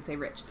rich. I didn't say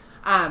rich.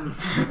 That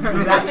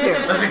too.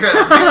 I think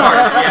that's a big part.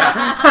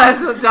 Yeah,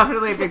 that's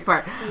definitely a big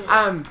part.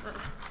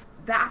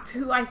 That's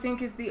who I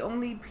think is the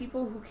only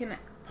people who can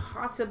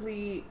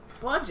possibly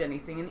budge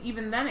anything, and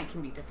even then it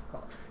can be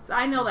difficult. So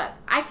I know that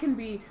I can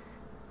be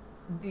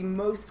the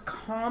most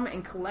calm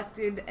and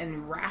collected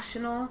and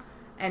rational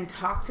and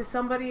talk to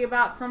somebody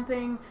about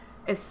something,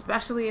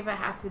 especially if it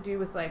has to do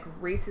with like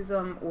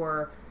racism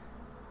or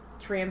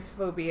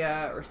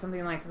transphobia or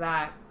something like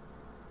that,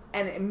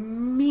 and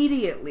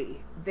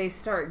immediately they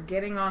start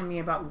getting on me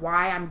about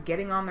why I'm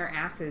getting on their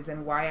asses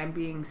and why I'm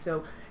being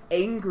so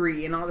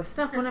angry and all this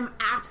stuff when I'm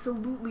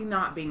absolutely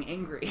not being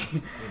angry.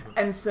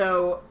 And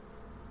so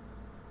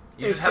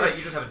you just have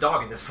a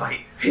dog in this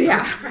fight.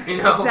 Yeah, you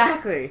know?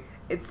 Exactly.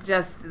 It's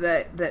just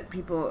that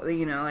people,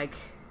 you know, like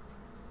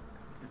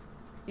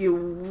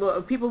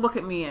people look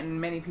at me,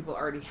 and many people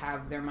already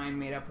have their mind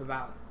made up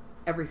about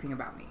everything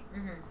about me,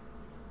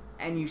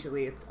 and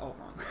usually it's all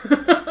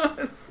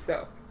wrong.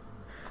 So,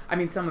 I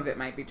mean, some of it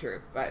might be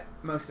true, but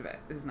most of it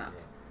is not.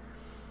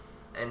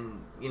 Yeah.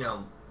 And you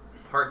know,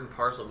 part and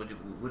parcel.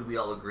 Would we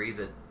all agree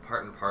that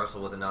part and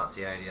parcel with the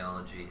Nazi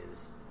ideology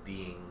is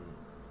being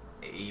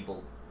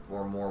able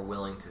or more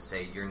willing to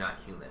say you're not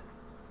human?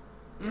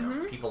 You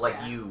know, people like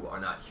you are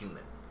not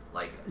human.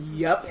 Like,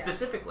 yep.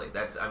 Specifically,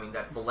 that's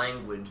the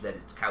language that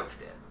it's couched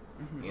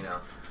You know,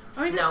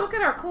 I mean, just Now- look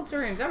at our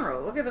culture in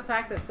general. Look at the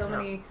fact that so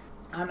many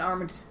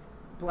unarmed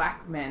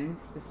black men,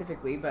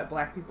 specifically, but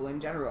black people in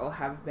general,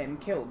 have been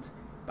killed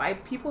by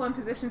people in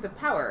positions of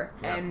power,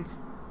 Yeah. and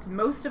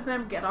most of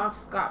them get off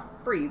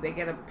scot-free. They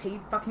get a paid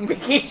fucking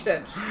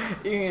vacation,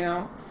 you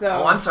know? So,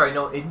 oh, I'm sorry,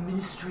 no,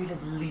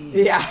 administrative leave.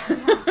 yeah.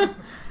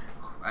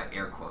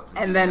 Air quotes.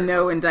 And then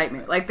no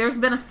indictment. Like, there's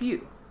been a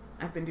few.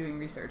 I've been doing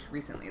research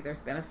recently.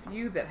 There's been a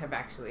few that have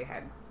actually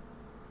had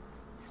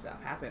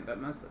stuff happen, but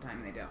most of the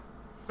time they don't.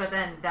 But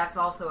then that's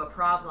also a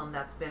problem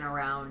that's been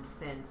around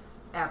since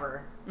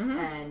ever,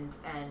 Mhm.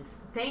 and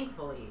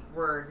thankfully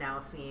we're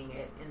now seeing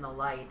it in the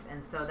light,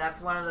 and so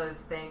that's one of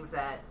those things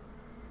that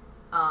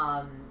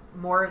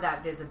more of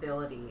that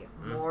visibility,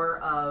 more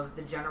of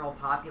the general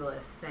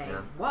populace saying,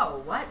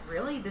 "Whoa, what?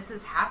 Really? This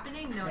is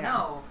happening? No, Yeah.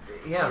 no."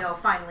 Yeah. You know,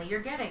 finally you're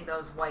getting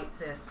those white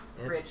cis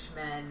It's- rich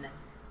men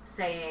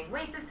saying,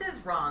 "Wait, this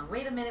is wrong.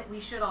 Wait a minute,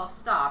 we should all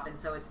stop." And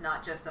so it's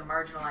not just the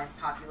marginalized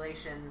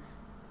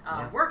populations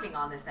working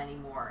on this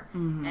anymore,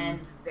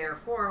 and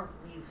therefore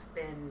we've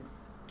been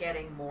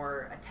getting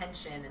more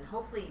attention, and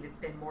hopefully it's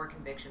been more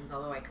convictions.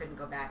 Although I couldn't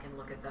go back and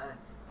look at the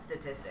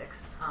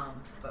statistics,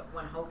 but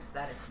one hopes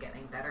that it's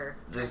getting better.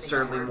 There's I think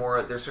certainly I heard-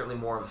 more. There's certainly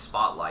more of a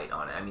spotlight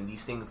on it. I mean,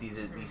 these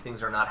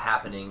things are not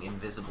happening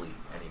invisibly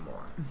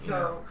anymore. you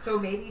know? So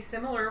maybe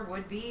similar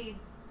would be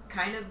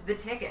kind of the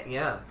ticket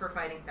for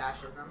fighting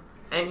fascism.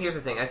 And here's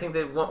the thing: I think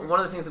that one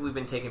of the things that we've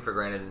been taking for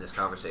granted in this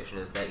conversation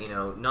is that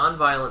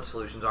nonviolent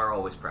solutions are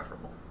always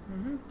preferable.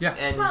 Yeah.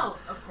 And Well,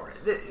 of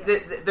course.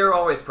 they're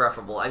always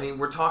preferable. I mean,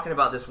 we're talking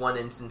about this one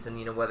instance,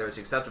 and whether it's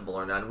acceptable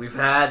or not. And we've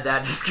had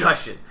that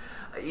discussion,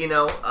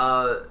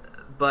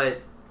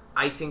 but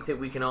I think that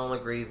we can all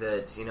agree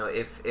that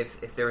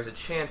if there is a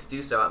chance to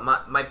do so,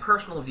 my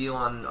personal view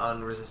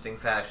on resisting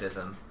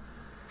fascism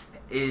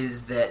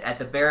is that at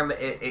the bare,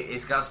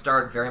 it's got to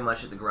start very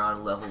much at the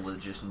ground level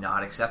with just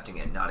not accepting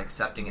it, not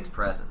accepting its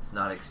presence,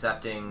 not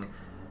accepting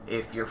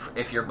if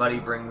your buddy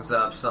brings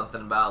up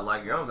something about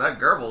like, that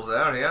Goebbels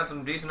out, he had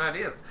some decent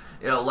ideas,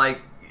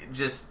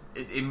 just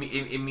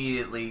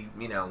immediately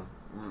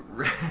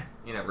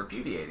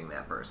repudiating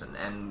that person,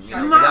 and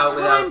And that's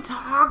what I'm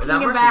talking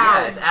without mercy.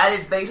 about. Yeah, it's at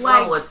its base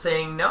level. It's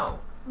saying no.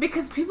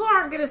 Because people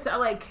aren't going to say,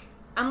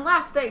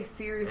 unless they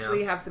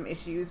seriously have some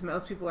issues,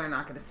 most people are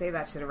not going to say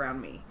that shit around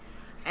me.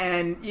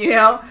 And,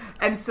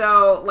 and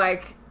so,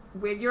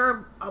 when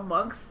you're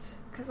amongst,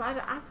 because I've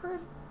heard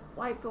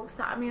white folks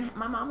talk,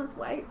 my mom is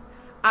white,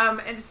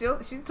 and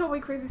she's told me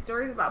crazy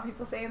stories about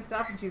people saying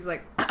stuff, and she's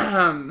like,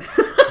 and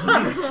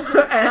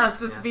has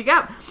to speak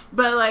up.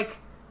 But,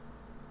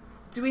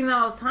 doing that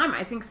all the time,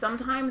 I think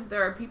sometimes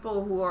there are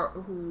people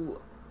who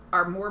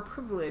are more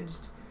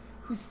privileged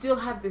who still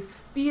have this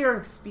fear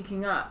of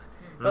speaking up.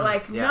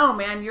 But no,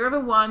 man, you're the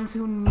ones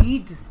who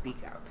need to speak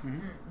up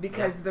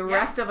because the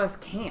rest of us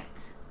can't.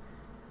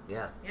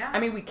 Yeah. Yeah.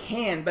 We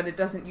can, but it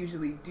doesn't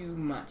usually do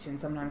much, and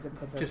sometimes it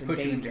puts us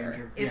in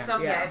danger. If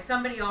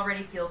somebody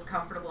already feels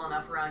comfortable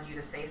enough around you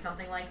to say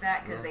something like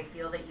that because they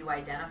feel that you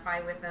identify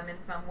with them in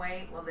some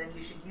way, well, then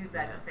you should use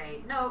that to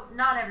say, no,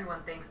 not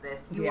everyone thinks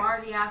this. You are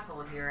the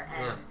asshole here,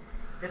 and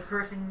this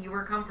person you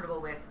were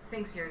comfortable with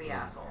thinks you're the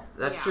asshole.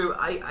 That's true.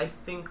 I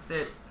think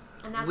that.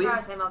 And that's what I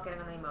was saying about getting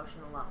on the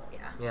emotional level.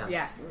 Yeah.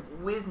 Yes.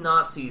 With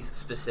Nazis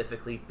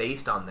specifically,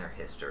 based on their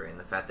history and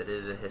the fact that it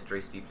is a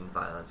history steeped in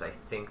violence, I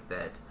think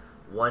that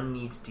one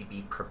needs to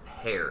be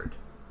prepared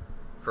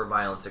for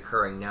violence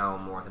occurring now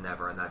more than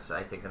ever, and that's,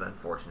 I think, an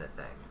unfortunate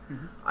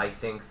thing. I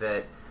think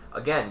that,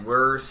 again,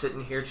 we're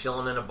sitting here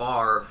chilling in a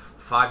bar,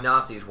 5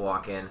 Nazis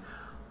walk in,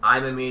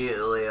 I'm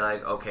immediately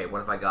like, okay, what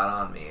have I got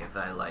on me? If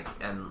I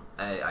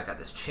got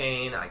this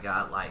chain, I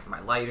got, my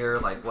lighter,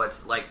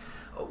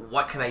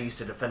 what can I use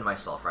to defend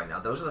myself right now?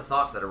 Those are the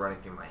thoughts that are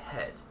running through my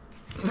head.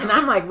 And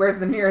I'm like, where's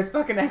the nearest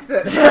fucking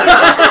exit?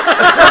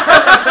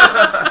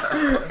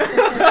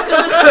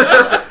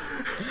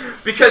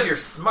 Because you're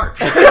smart.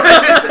 But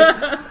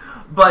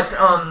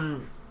I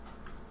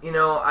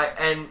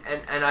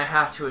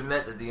have to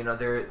admit that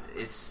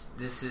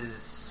this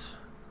is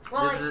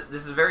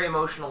a very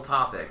emotional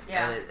topic,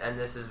 and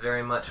this is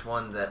very much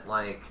one that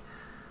I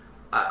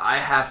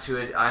have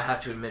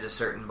to admit a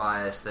certain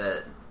bias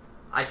that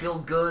I feel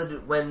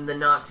good when the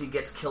Nazi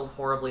gets killed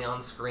horribly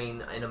on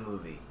screen in a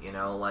movie.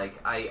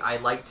 I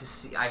like to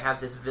see. I have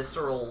this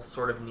visceral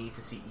sort of need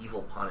to see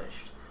evil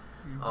punished.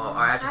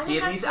 I have to see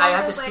at least. I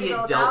have to see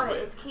it dealt with.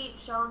 Is keep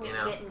showing it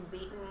getting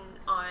beaten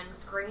on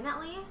screen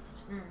at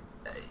least,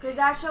 because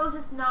that shows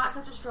it's not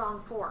such a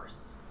strong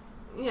force.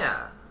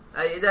 Yeah,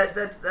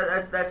 that's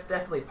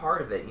definitely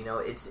part of it.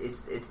 It's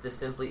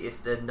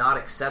the not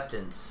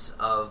acceptance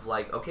of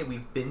okay,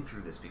 we've been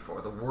through this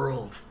before. The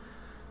world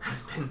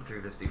has been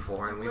through this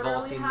before, and we've all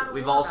seen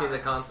the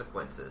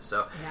consequences.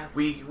 So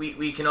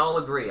we can all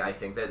agree. I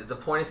think that the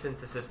point of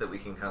synthesis that we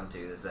can come to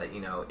is that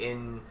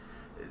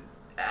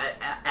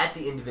at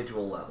the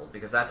individual level,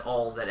 because that's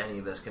all that any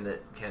of us can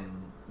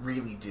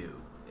really do,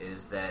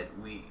 is that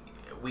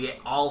we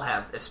all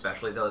have,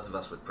 especially those of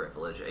us with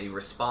privilege, a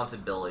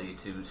responsibility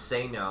to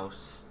say no,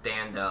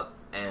 stand up,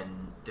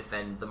 and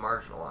defend the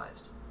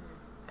marginalized.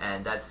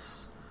 And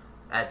that's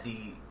at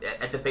the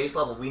base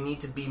level. We need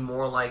to be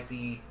more like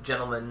the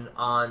gentleman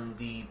on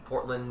the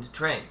Portland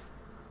train.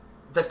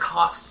 The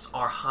costs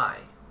are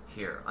high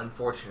here,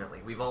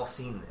 unfortunately. We've all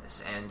seen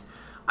this, and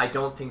I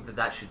don't think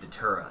that should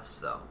deter us,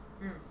 though.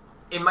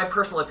 In my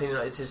personal opinion,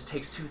 it just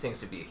takes two things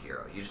to be a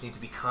hero. You just need to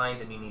be kind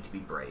and you need to be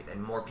brave,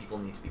 and more people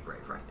need to be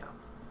brave right now.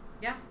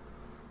 Yeah.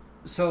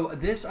 So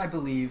this, I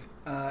believe,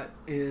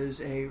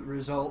 is a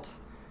result,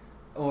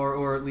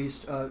 or at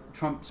least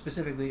Trump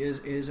specifically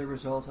is a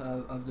result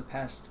of the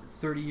past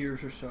 30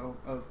 years or so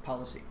of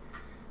policy.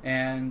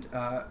 And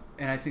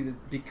I think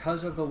that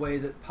because of the way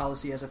that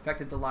policy has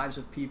affected the lives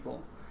of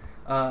people,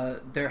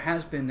 there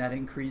has been that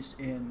increase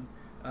in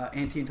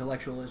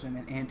anti-intellectualism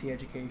and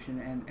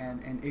anti-education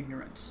and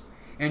ignorance.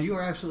 And you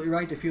are absolutely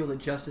right to feel that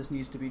justice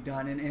needs to be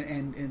done,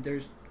 and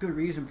there's good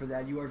reason for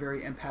that. You are a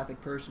very empathic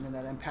person, and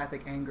that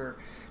empathic anger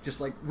just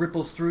like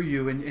ripples through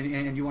you,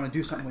 and you want to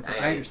do something with it.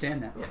 I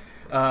understand that,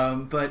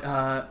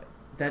 yeah.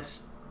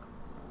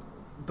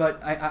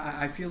 But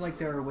I feel like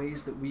there are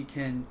ways that we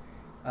can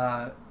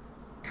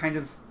kind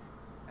of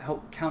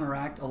help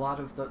counteract a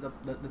lot of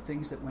the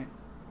things that went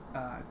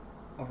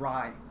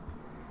awry.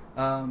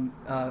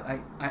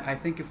 I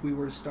think if we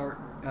were to start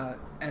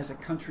as a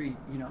country,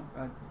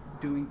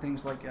 doing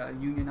things like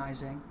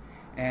unionizing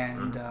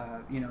and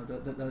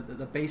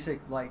the basic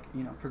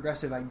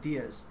progressive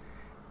ideas,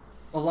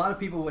 a lot of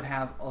people would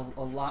have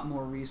a lot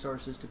more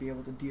resources to be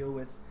able to deal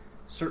with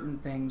certain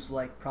things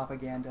like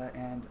propaganda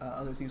and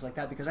other things like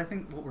that. Because I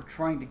think what we're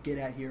trying to get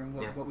at here and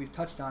what we've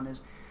touched on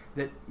is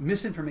that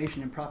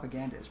misinformation and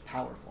propaganda is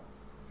powerful.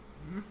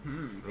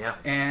 Mm-hmm. Yeah.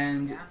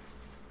 And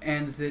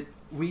that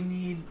we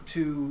need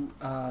to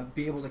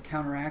be able to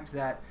counteract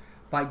that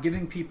by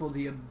giving people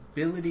the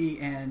ability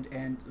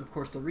and of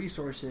course the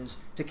resources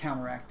to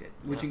counteract it,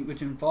 which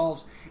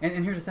involves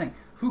and here's the thing: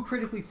 who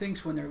critically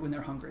thinks when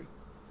they're hungry?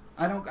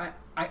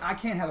 I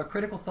can't have a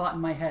critical thought in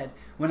my head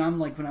when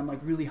I'm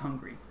really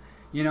hungry,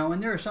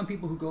 And there are some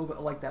people who go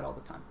like that all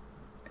the time,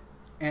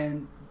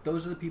 and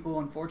those are the people,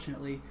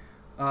 unfortunately,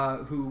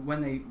 who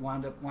when they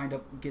wind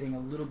up getting a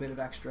little bit of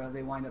extra,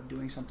 they wind up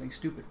doing something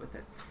stupid with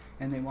it.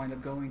 And they wind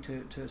up going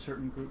to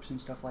certain groups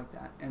and stuff like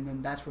that. And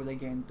then that's where they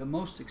gain the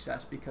most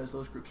success, because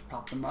those groups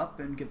prop them up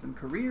and give them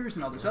careers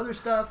and all this other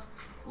stuff.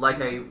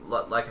 Like I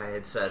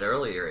had said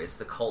earlier, it's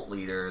the cult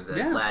leader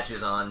that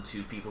latches on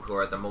to people who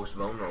are the most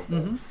vulnerable.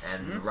 Mm-hmm.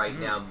 And right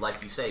now,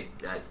 like you say,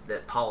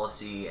 that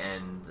policy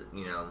and,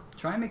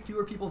 try and make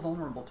fewer people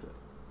vulnerable to it.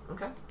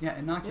 Okay. Yeah,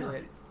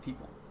 inoculate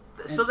people.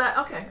 So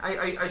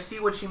I see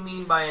what you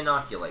mean by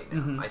inoculate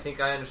now. Mm-hmm. I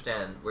think I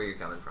understand where you're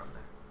coming from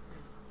there.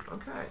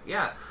 Okay,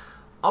 yeah.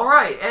 All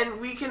right,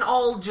 and we can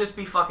all just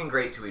be fucking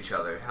great to each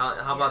other.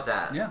 How about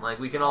that? Yeah. Like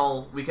we can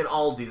all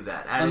do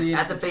that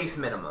at the base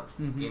minimum,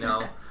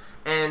 mm-hmm.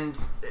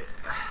 And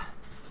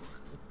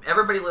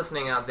everybody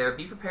listening out there,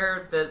 be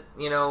prepared that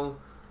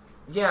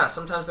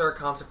sometimes there are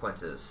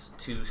consequences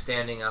to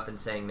standing up and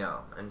saying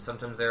no, and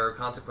sometimes there are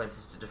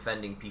consequences to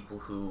defending people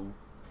who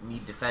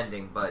need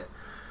defending, but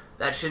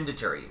that shouldn't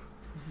deter you.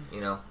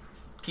 Mm-hmm.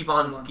 Keep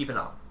on keeping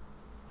on.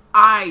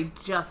 I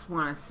just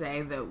want to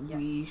say that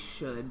we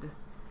should.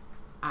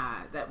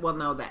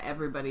 That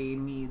everybody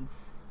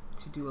needs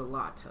to do a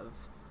lot of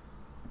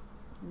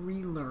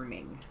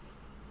relearning.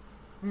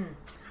 Well,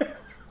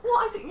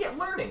 I think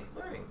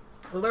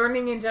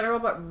learning in general,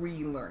 but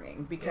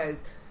relearning, because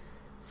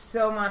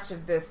so much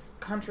of this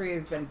country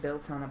has been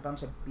built on a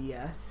bunch of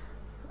BS,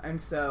 and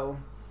so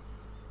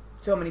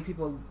many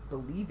people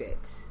believe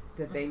it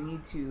that they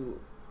need to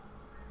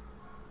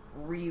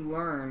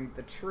relearn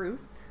the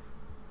truth.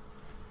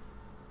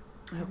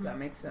 I hope that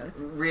makes sense.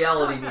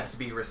 Reality needs to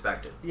be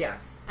respected.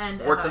 Yes. And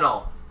warts and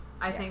all.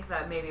 I think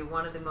that maybe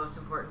one of the most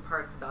important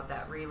parts about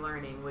that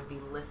relearning would be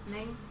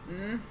listening.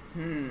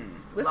 Mm-hmm.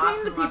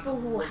 Listening to people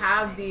who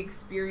have the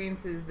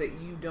experiences that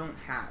you don't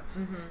have.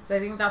 Mm-hmm. So I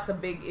think that's a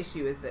big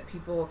issue, is that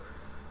people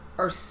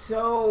are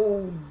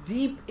so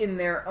deep in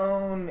their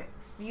own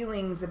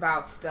feelings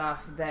about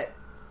stuff that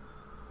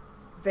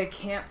they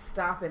can't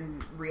stop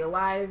and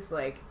realize,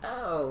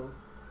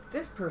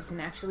 this person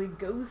actually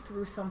goes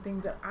through something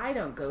that I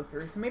don't go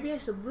through, so maybe I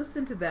should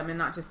listen to them and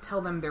not just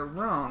tell them they're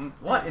wrong.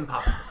 What?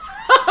 Impossible.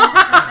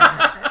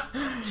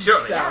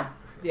 Surely. So,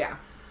 yeah.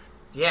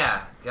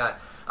 Yeah, God.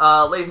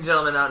 Ladies and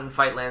gentlemen out in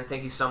Fightland,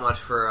 thank you so much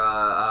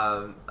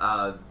for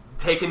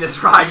taking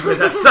this ride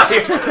with us.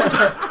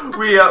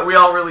 We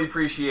all really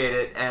appreciate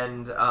it,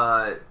 and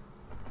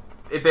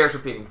it bears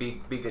repeating.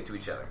 Be good to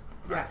each other.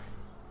 Yes.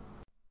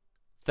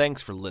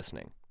 Thanks for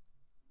listening.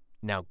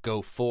 Now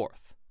go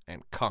forth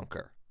and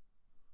conquer.